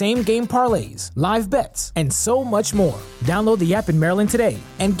promotions, same-game parlays, live bets, and so much more. Download the app in Maryland today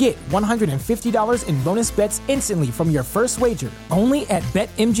and get $150 in bonus bets instantly from your first wager. Only at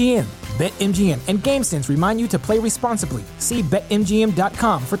BetMGM. BetMGM and GameSense remind you to play responsibly. See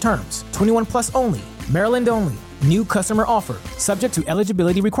BetMGM.com for terms. 21 plus only. Maryland only. New customer offer. Subject to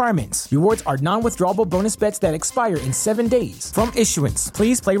eligibility requirements. Rewards are non-withdrawable bonus bets that expire in 7 days. From issuance,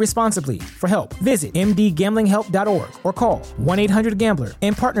 please play responsibly. For help, visit mdgamblinghelp.org or call 1-800-GAMBLER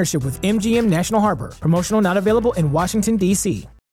in partnership with MGM National Harbor. Promotional not available in Washington, D.C.